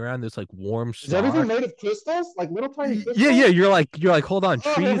floating around this like warm Is everything star. made of crystals? Like little tiny Yeah. crystals? You're like, hold on,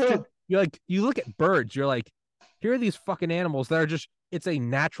 trees. Oh, You're like, you look at birds. You're like, here are these fucking animals that are just. It's a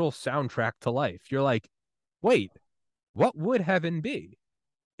natural soundtrack to life. You're like, wait, what would heaven be?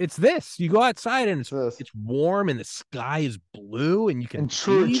 It's this. You go outside and it's this. it's warm and the sky is blue and you can And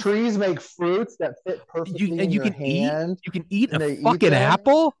breathe. trees make fruits that fit You perfectly and in you your can eat. hand, You can eat a and they eat fucking them.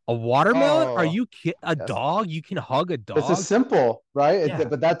 apple, a watermelon. Are Oh, you a yes. dog? You can hug a This is dog. simple, right? Yeah,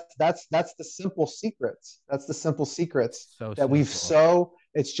 But that's the simple secrets. That's the simple secrets it's so that we've simple. so.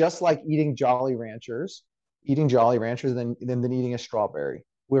 It's just like eating Jolly Ranchers, than eating a strawberry.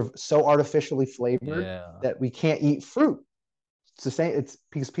 We're so artificially flavored Yeah. that we can't eat fruit. It's the same. It's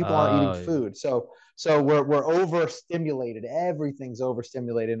because people aren't eating Oh yeah. food. So we're overstimulated. Everything's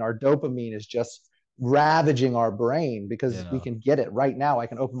overstimulated, and our dopamine is just ravaging our brain because we Yeah. can get it right now. I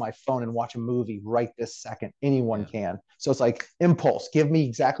can open my phone and watch a movie right this second. Anyone Yeah. can. So it's like impulse. Give me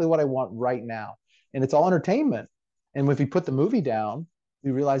exactly what I want right now, and it's all entertainment. And if we put the movie down,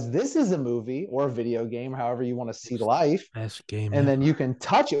 we realize this is a movie or a video game, however you want to see It's the life, best game and then ever. you can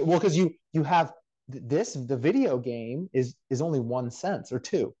touch it. Well, because you have this the video game is only one sense or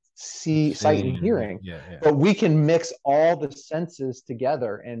two, see, sight, and Seeing. hearing, Yeah. Yeah. but we can mix all the senses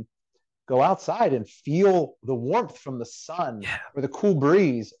together and go outside and feel the warmth from the sun Yeah. or the cool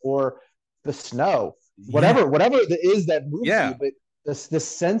breeze or the snow, Yeah. whatever it is that moves Yeah. you. But the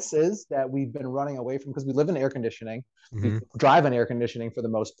senses that we've been running away from, because we live in air conditioning, we Hmm. drive in air conditioning for the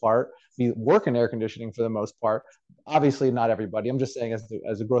most part, we work in air conditioning for the most part. Obviously not everybody, I'm just saying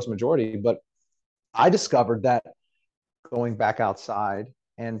as a gross majority. But I discovered that going back outside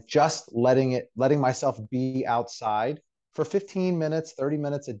and just letting myself be outside for 15 minutes, 30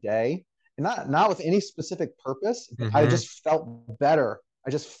 minutes a day, and not with any specific purpose, but I Hmm. just felt better I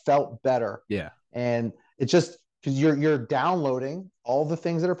just felt better. Yeah. And it's just because you're downloading all the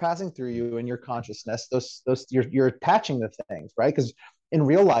things that are passing through you in your consciousness. Those you're attaching the things, right? Because in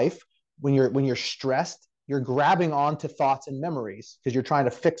real life, when you're stressed, you're grabbing onto thoughts and memories because you're trying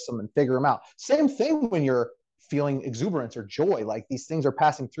to fix them and figure them out. Same thing when you're feeling exuberance or joy, like these things are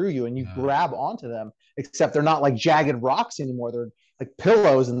passing through you and you grab onto them, except they're not like jagged rocks anymore. They're like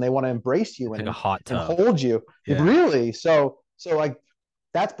pillows and they want to embrace you It's like a and hot tub. hold you. Yeah. Really. So like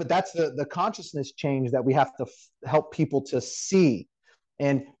that's the consciousness change that we have to help people to see.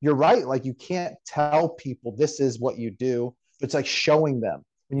 And you're right, like you can't tell people this is what you do. It's like showing them.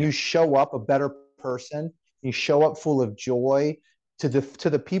 When Yeah. you show up a better person, you show up full of joy to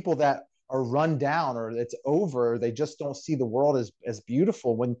the people that are run down or it's over, they just don't see the world as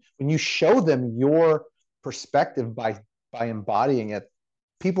beautiful. When you show them your perspective by embodying it,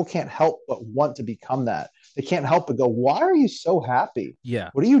 people can't help but want to become that. They can't help but go, why are you so happy? Yeah.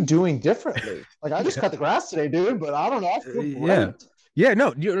 What are you doing differently? Like, I just Yeah. cut the grass today, dude, but I don't know. I feel Yeah. great. Yeah.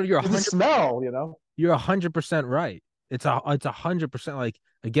 No, you're a It's a hundred smell, you know? you're 100% right. It's 100% like,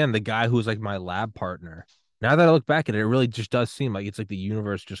 again, the guy who's like my lab partner. Now that I look back at it, it really just does seem like it's like the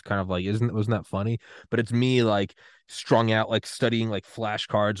universe just kind of like, wasn't that funny? But it's me like strung out, like studying like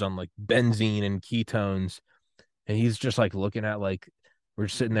flashcards on like benzene and ketones. And he's just like looking at like, we're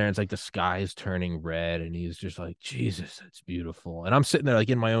sitting there and it's like the sky is turning red. And he's just like, Jesus, that's beautiful. And I'm sitting there like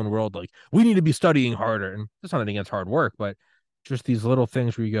in my own world, like, we need to be studying harder. And that's not against hard work, but just these little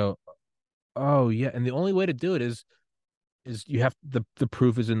things where you go, oh yeah. And the only way to do it is you have the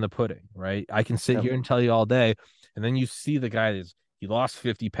proof is in the pudding, right? I can sit Yep. here and tell you all day, and then you see the guy that's he lost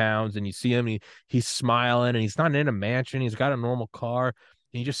 50 pounds, and you see him, he's smiling, and he's not in a mansion, he's got a normal car,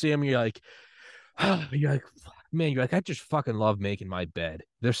 and you just see him, and you're like, man, you're like, I just fucking love making my bed.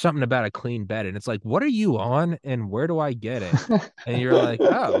 There's something about a clean bed, and it's like, what are you on, and where do I get it? And you're like,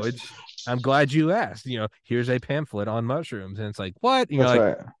 oh, it's. I'm glad you asked. Here's a pamphlet on mushrooms, and it's like, what? And you're That's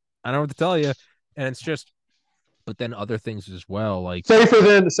like, right. I don't know what to tell you, and it's just but then other things as well, like Safer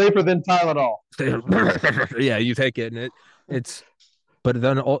than Tylenol. yeah, you take it and it's but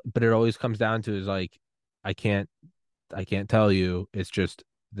it always comes down to is like I can't I can't tell you. It's just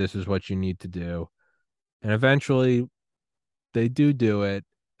this is what you need to do. And eventually they do it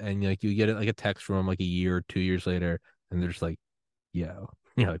and like you get it like a text from them like a year or 2 years later and they're just like, yo,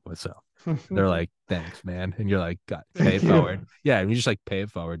 you're like, what's up? They're like, thanks, man. And you're like, God, pay Thank it forward. you. Yeah. And you just like pay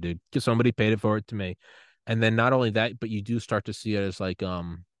it forward, dude. Because somebody paid it forward to me. And then not only that, but you do start to see it as like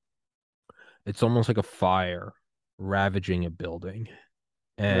it's almost like a fire ravaging a building.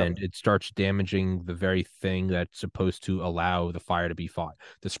 And Yep. it starts damaging the very thing that's supposed to allow the fire to be fought,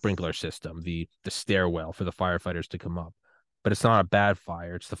 the sprinkler system, the stairwell for the firefighters to come up. But it's not a bad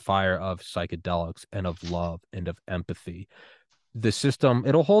fire. It's the fire of psychedelics and of love and of empathy. The system,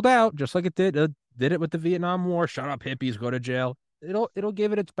 it'll hold out just like it did it with the Vietnam War. Shut up, hippies, go to jail. It'll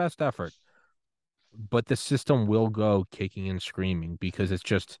give it its best effort. But the system will go kicking and screaming because it's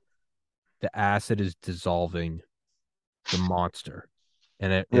just the acid is dissolving the monster.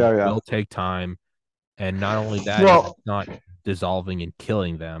 And it Yeah, yeah. will take time. And not only that is Well, it's not dissolving and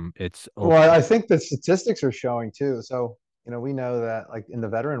killing them, it's well, opening. I think the statistics are showing too. So, we know that like in the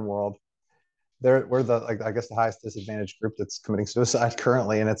veteran world, we're the like I guess the highest disadvantaged group that's committing suicide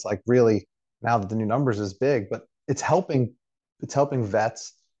currently, and it's like really now that the new numbers is big, but it's helping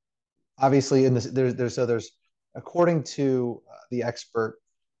vets. Obviously, in this there's according to the expert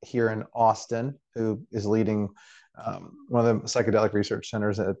here in Austin who is leading one of the psychedelic research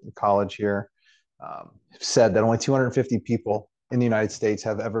centers at the college here, said that only 250 people in the United States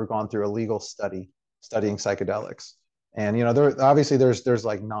have ever gone through a legal study studying psychedelics. And there obviously there's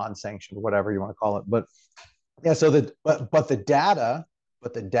like non-sanctioned, whatever you want to call it, but yeah. So but the data,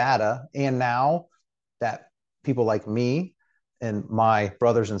 and now that people like me and my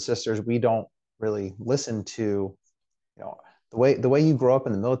brothers and sisters, we don't really listen to you know the way you grow up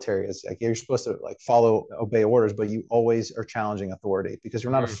in the military is like you're supposed to like follow obey orders, but you always are challenging authority because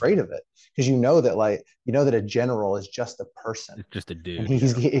you're not Mhm. afraid of it, because you know that a general is just a person, It's just a and dude.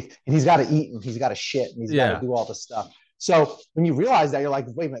 he's Yeah. and he's got to eat and he's got to shit and he's got to Yeah. do all this stuff. So when you realize that, you're like,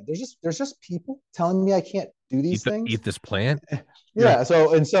 wait a minute, there's just people telling me I can't do these things. Eat this plant. Yeah. Yeah. So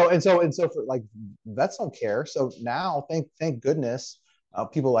for like, vets don't care. So now, thank goodness,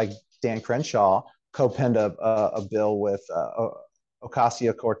 people like Dan Crenshaw co-penned a bill with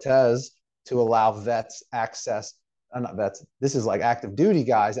Ocasio Cortez to allow vets access. Not vets. This is like active duty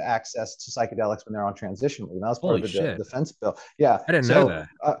guys access to psychedelics when they're on transition leave. And that was part Holy of the shit. defense bill. Yeah. I didn't know So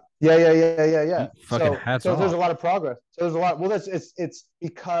that. yeah. Fucking So hats so there's off. a lot of progress. So there's a lot. Well, it's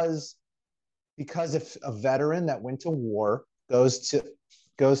because if a veteran that went to war goes to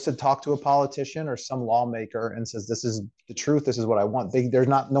goes to talk to a politician or some lawmaker and says, "This is the truth. This is what I want." There's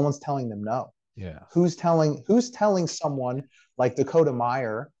not, no one's telling them no. Yeah. Who's telling someone like Dakota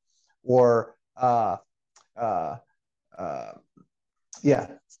Meyer or uh, uh, yeah,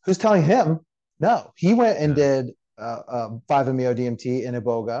 who's telling him no? He went and Yeah. did 5-MeO DMT in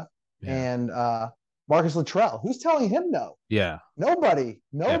Iboga, Yeah. and Marcus Luttrell. Who's telling him no? Yeah. Nobody.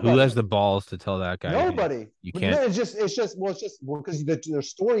 Yeah. Who has Nobody. the balls to tell that guy, hey, Nobody. you But can't? no, because their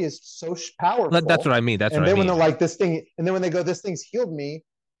story is so That's what powerful. I mean. That's what And I then when mean. they're like this thing, and then when they go, this thing's healed me.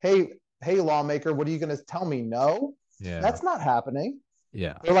 Hey, lawmaker, what are you going to tell me? No, Yeah. that's not happening.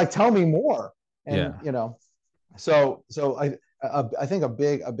 Yeah. They're like, tell me more. And Yeah. I think a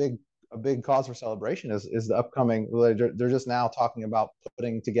big cause for celebration is the upcoming. They're just now talking about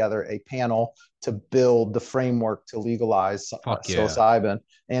putting together a panel to build the framework to legalize Fuck yeah. psilocybin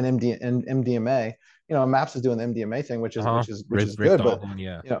and MDMA. MAPS is doing the MDMA thing, which is Uh-huh. which is which is Rick good, but Dalton.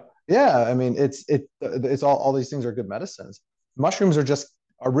 Yeah. yeah, I mean, it's all these things are good medicines. Mushrooms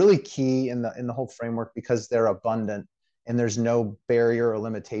are really key in the whole framework because they're abundant and there's no barrier or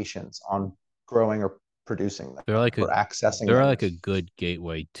limitations on growing or producing them They're like a or accessing they're them. like a good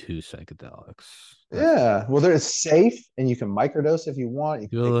gateway to psychedelics. That's Yeah, well, they're safe and you can microdose if you want. You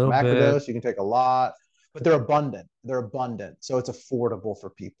can do a take a little bit. macrodose, you can take a lot, but they're abundant. They're abundant, so it's affordable for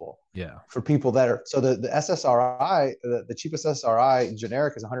people. Yeah. For people that are, so the SSRI, the cheapest SSRI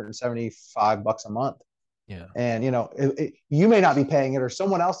generic is $175 a month. Yeah. And you may not be paying it, or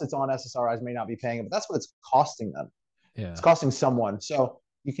someone else that's on SSRIs may not be paying it, but that's what it's costing them. It's Yeah. costing someone. So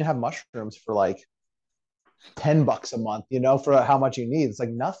you can have mushrooms for like $10 a month, for how much you need. It's like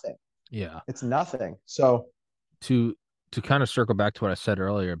nothing. Yeah. It's nothing. So To to kind of circle back to what I said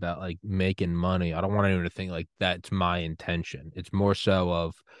earlier about like making money, I don't want anyone to think like that's my intention. It's more so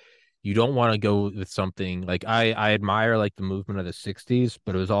of you don't want to go with something like I admire like the movement of the 60s,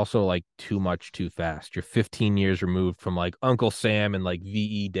 but it was also like too much too fast. You're 15 years removed from like Uncle Sam and like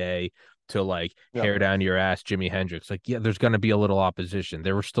VE Day to like yeah, hair down your ass Jimi Hendrix. Like, yeah, there's gonna be a little opposition.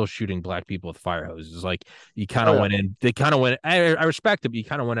 They were still shooting black people with fire hoses. Like you kind oh of yeah, went in, they kind of went, I respect it, but you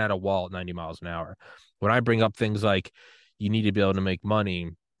kind of went at a wall at 90 miles an hour. When I bring up things like you need to be able to make money,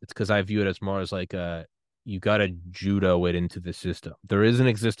 it's because I view it as more as like a you got to judo it into the system. There is an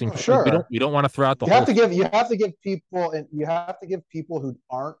existing oh like we don't sure. we don't want to throw out the You have whole to give you have to give people and you have to give people who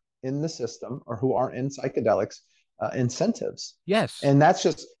aren't in the system or who aren't in psychedelics incentives, yes. and that's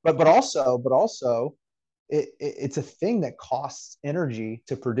just but also it's a thing that costs energy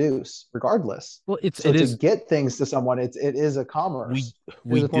to produce regardless. Well, So it to is get things to someone, it is a we commerce. It is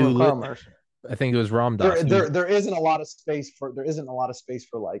we a form of do it. commerce. I think it was there Ramdas. He was there there isn't a lot of space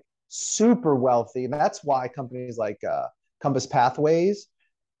for like super wealthy, and that's why companies like Compass Pathways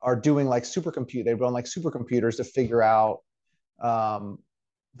are doing like supercompute. They run like supercomputers um,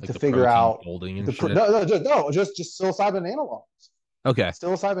 like to the figure protein out folding and the shit. no, just psilocybin analogs. Okay.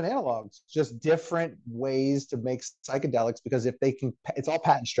 Psilocybin analogs, just different ways to make psychedelics because if they can, it's all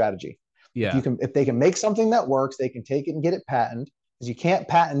patent strategy. Yeah. If they can make something that works, they can take it and get it patented because you can't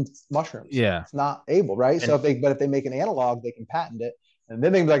patent mushrooms. Yeah. It's not able, right? And But if they make an analog, they can patent it, and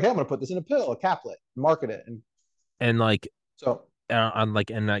then they can be like, hey, I'm going to put this in a pill, a caplet, market it, and like so on like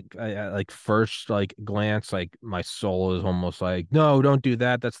and like like first like glance like my soul is almost like no, don't do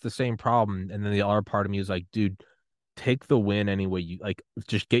that, that's the same problem, and then the other part of me is like, dude, take the win any way you like,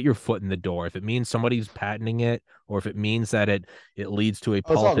 just get your foot in the door. If it means somebody's patenting it or if it means that it leads to a oh, it's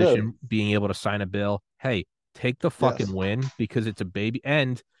all good. politician being able to sign a bill, hey, take the fucking Yes. win because it's a baby,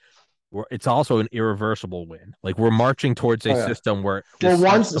 and it's also an irreversible win. Like we're marching towards a Oh yeah. system where this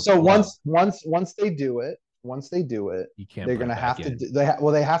Well, starts to flow. once they do it, You can't they're put going it to back have to in. do,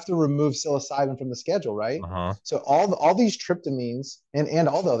 they have to remove psilocybin from the schedule, right? Uh-huh. So all these tryptamines and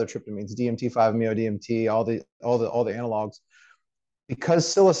all the other tryptamines, DMT, 5-MeO DMT, all the analogs, because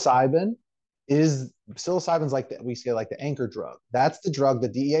psilocybin's like we say like the anchor drug. That's the drug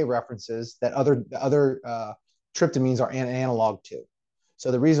that DEA references that other tryptamines are an analog to. So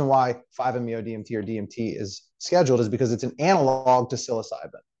the reason why 5-MeO DMT or DMT is scheduled is because it's an analog to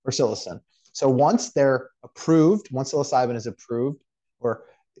psilocybin or psilocin. So once they're approved, once psilocybin is approved, or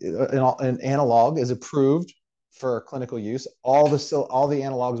an analog is approved for clinical use, all the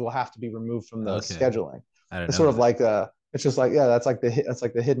analogs will have to be removed from the Okay. scheduling. I don't It's know sort of that. like it's just like, yeah, that's like the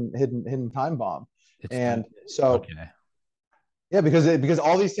hidden time bomb. It's the And so okay. yeah, because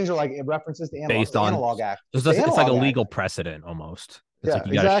all these things are like it references the analog. It's Based the on analog act. It's the it's like a analog act. legal precedent almost. It's like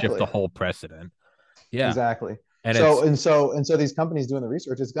Yeah, you got to shift the exactly. whole precedent. Yeah. Exactly. And So it's these companies doing the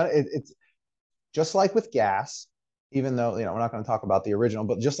research, it's just like with gas, even though we're not going to talk about the original,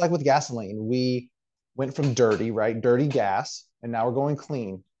 but just like with gasoline, went from dirty, right? Dirty gas, and now we're going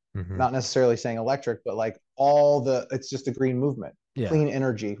clean. Hmm. Not necessarily saying electric, but like all the, it's just a green movement, Yeah. clean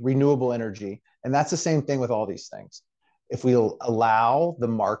energy, renewable energy. And that's the same thing with all these things. If we allow the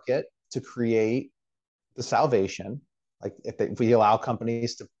market to create the salvation, like if we allow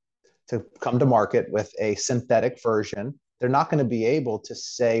companies to come to market with a synthetic version, they're not going to be able to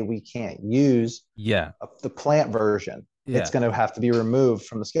say we can't use Yeah. the plant version. It's Yeah. going to have to be removed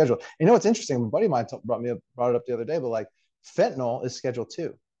from the schedule. You know what's interesting? A buddy of mine brought it up the other day, but like fentanyl is Schedule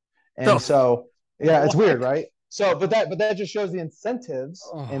 2, and So so yeah, it's weird, what? right? So, but that just shows the incentives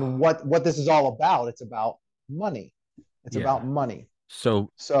and Oh, what this is all about. It's about money. It's yeah. about money. So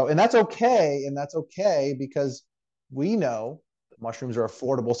So, and that's okay, because we know mushrooms are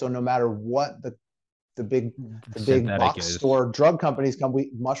affordable. So no matter what the big the big synthetic box is, store drug companies come,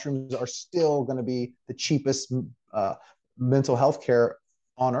 mushrooms are still going to be the cheapest uh, mental health care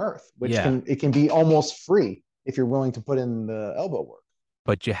on earth, which yeah. can be almost free if you're willing to put in the elbow work.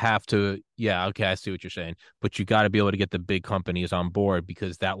 But you have to, yeah, okay, I see what you're saying. But you got to be able to get the big companies on board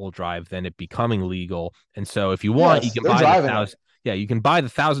because that will drive then it becoming legal. And so if you want, you Yes, can they're buy the driving it. thousand, yeah, you can buy the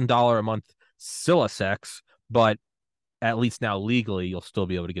 $1,000 a month Silasex, but at least now legally you'll still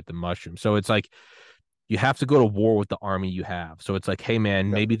be able to get the mushroom. So it's like you have to go to war with the army you have. So it's like, hey man,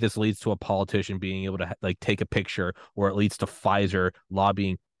 Yep. maybe this leads to a politician being able to like take a picture, or it leads to Pfizer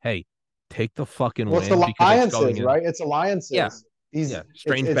lobbying, hey, take the fucking Well, it's win because it's going alliances, in. right? It's Yeah, alliances. yeah,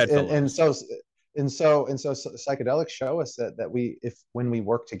 strange It's bedfellows. and so psychedelics show us that we if when we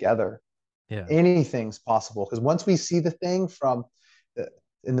work together, Yeah, anything's possible. Because once we see the thing from the,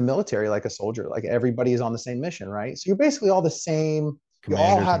 in the military, like a soldier, like everybody is on the same mission, right? So you're basically all the same. You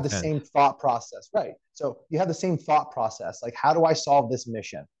all commander's have the intent. same thought process, right? So you have the same thought process. Like, how do I solve this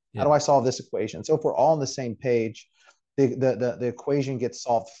mission? How do Yeah, I solve this equation? So if we're all on the same page, the equation gets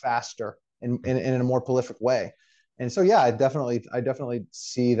solved faster and in a more prolific way. And so, yeah, I definitely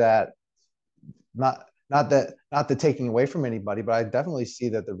see that. Not the taking away from anybody, but I definitely see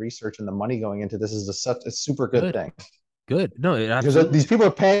that the research and the money going into this is such a super good good, thing, good. No, it because these absolutely. people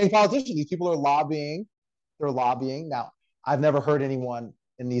are paying politicians. These people are lobbying. They're lobbying. Now, I've never heard anyone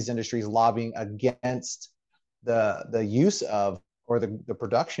in these industries lobbying against the use of or the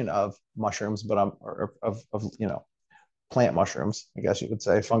production of mushrooms, but or of plant mushrooms, I guess you could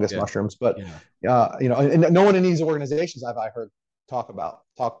say, fungus Yeah, mushrooms. But yeah, and no one in these organizations have I heard talk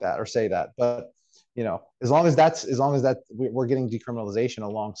that or say that. But as long as we're getting decriminalization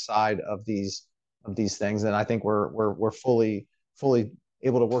alongside of these things, then I think we're fully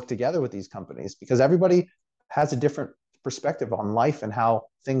able to work together with these companies, because everybody has a different perspective on life and how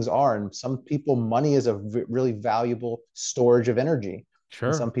things are. And some people, money is a really valuable storage of energy, and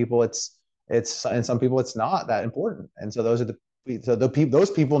sure. some people it's not that important. And so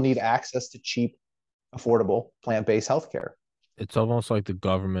those people need access to cheap, affordable, plant-based healthcare. It's almost like the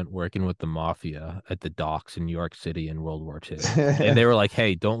government working with the mafia at the docks in New York City in World War II. And they were like,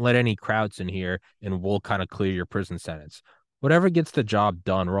 hey, don't let any crowds in here and we'll kind of clear your prison sentence. Whatever gets the job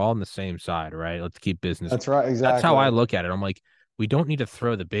done, we're all on the same side, right? Let's keep business. That's right, That's how I exactly. look at it. I'm like, we don't need to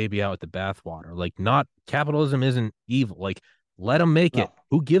throw the baby out with the bathwater. Like, not capitalism isn't evil. Like, let them make it. No,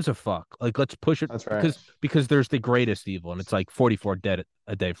 Who gives a fuck? Like, let's push it that's right. because there's the greatest evil, and it's like 44 dead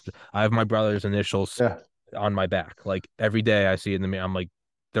a day. I have my brother's initials Yeah. on my back. Like every day I see it in the mirror, I'm like,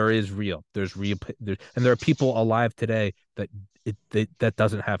 there's real, and there are people alive today that that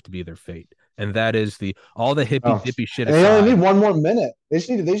doesn't have to be their fate. And that is the all the hippy Oh, dippy shit and they only need aside. one more minute. They just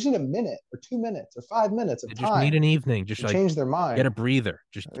need a minute or 2 minutes or 5 minutes They of just need time an evening, just to like change their get mind. a breather.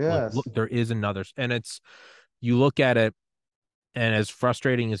 Just like look, Yes. there is another, and it's you look at it, and as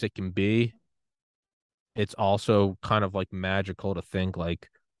frustrating as it can be, it's also kind of like magical to think like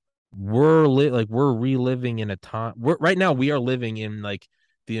we're reliving in a time right now we are living in like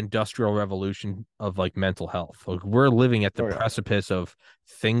the industrial revolution of like mental health. Like we're living at the Oh yeah. precipice of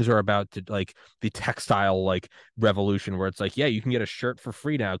things are about to like the textile like revolution where it's like, yeah, you can get a shirt for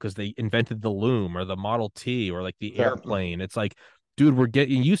free now because they invented the loom or the Model T or like the Yeah. airplane. It's like, dude, we're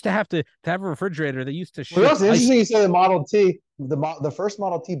getting you used to have a refrigerator that used to Well, ship it's ice. interesting you say the Model T. The first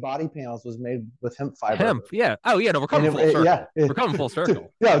Model T body panels was made with hemp fiber, Hemp. Yeah. Oh yeah, no, we're and coming full yeah, circle. We're coming full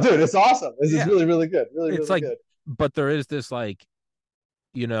circle. dude, it's awesome. This is Yeah. really really good, really It's really like, good. but there is this like,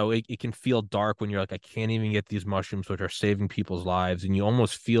 it can feel dark when you're like, I can't even get these mushrooms, which are saving people's lives. And you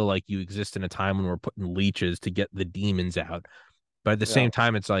almost feel like you exist in a time when we're putting leeches to get the demons out. But at the Yeah. same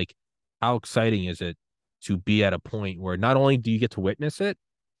time, it's like, how exciting is it to be at a point where not only do you get to witness it,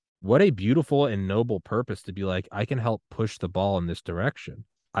 what a beautiful and noble purpose to be like, I can help push the ball in this direction.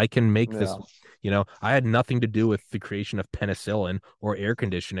 I can make this, Yeah. I had nothing to do with the creation of penicillin or air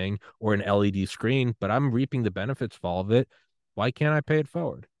conditioning or an LED screen, but I'm reaping the benefits of all of it. Why can't I pay it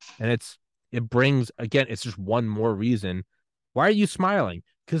forward? And it brings, again, it's just one more reason. Why are you smiling?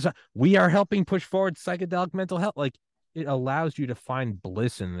 Because we are helping push forward psychedelic mental health. Like, it allows you to find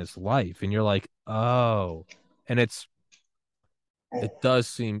bliss in this life. And you're like, oh, and it does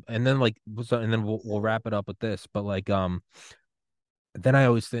seem, and then and then we'll wrap it up with this, but then I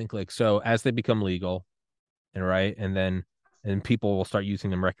always think like, so as they become legal, and right, and people will start using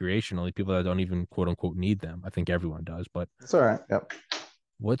them recreationally, people that don't even quote unquote need them. I think everyone does, but It's all right. Yep.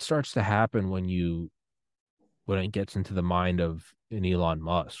 what starts to happen when it gets into the mind of an Elon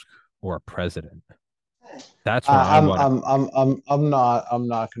Musk or a president? That's when I want to. I'm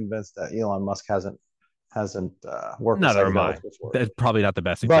not convinced that Elon Musk hasn't worked with Neither am psychedelics I. before. That's probably not the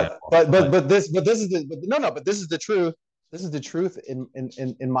best But example, but but but but this but this is the but no no but this is the truth. This is the truth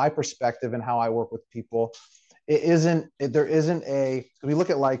in my perspective and how I work with people. There isn't a, we look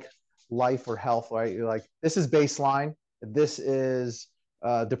at like life or health, right? You're like, this is baseline, this is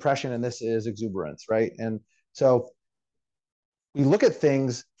depression, and this is exuberance, right? And so we look at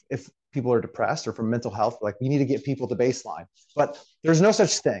things, if people are depressed or from mental health, like we need to get people to baseline, but there's no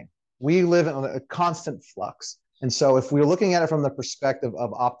such thing. We live in a constant flux. And so if we're looking at it from the perspective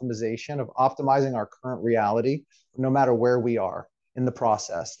of optimization, of optimizing our current reality, no matter where we are in the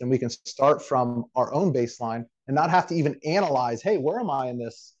process, then we can start from our own baseline and not have to even analyze, hey, where am I in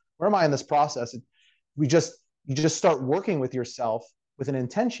this? Where am I in this process? We just, you just start working with yourself with an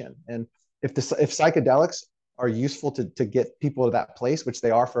intention. And if psychedelics are useful to get people to that place, which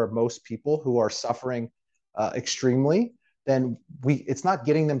they are for most people who are suffering extremely, then it's not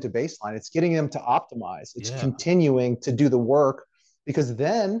getting them to baseline, it's getting them to optimize, it's yeah, continuing to do the work. Because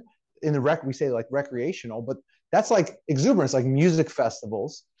then in the we say like recreational, but that's like exuberance, like music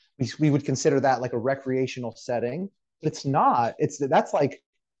festivals, we would consider that like a recreational setting, but it's not.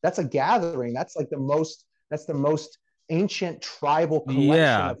 That's a gathering. That's the most ancient tribal collection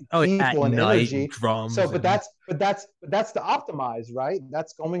yeah. of Oh, at people and night, energy. So, drums but and that's the optimize, right?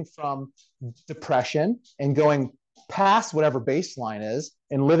 That's going from depression and going past whatever baseline is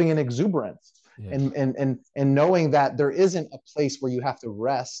and living in exuberance, yeah, and knowing that there isn't a place where you have to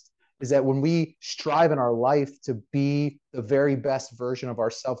rest. Is that when we strive in our life to be the very best version of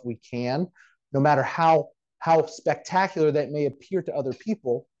ourselves we can, no matter how spectacular that may appear to other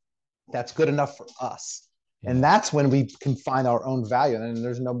people, that's good enough for us. And yeah. that's when we can find our own value. And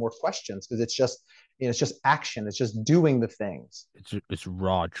there's no more questions, because it's just action. It's just doing the things. It's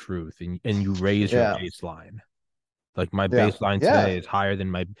raw truth, and you raise your Yeah. baseline. Like my Yeah. baseline Yeah. today is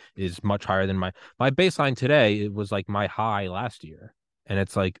much higher than my baseline today. It was like my high last year, and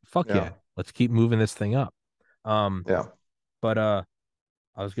it's like, fuck Yeah. yeah, let's keep moving this thing up. Um, Yeah. but I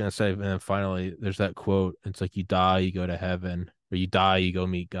was gonna say, and then finally, there's that quote. It's like, you die, you go to heaven, or you die, you go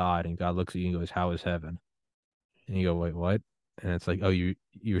meet God, and God looks at you and goes, "How is heaven?" And you go, "Wait, what?" And it's like, "Oh,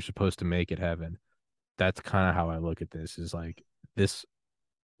 you're supposed to make it heaven." That's kind of how I look at this. Is like this,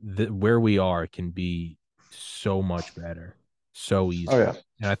 where we are can be so much better, so Oh, easily, yeah.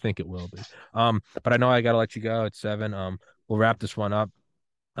 and I think it will be. But I know I gotta let you go at 7. We'll wrap this one up.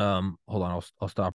 Hold on, I'll stop.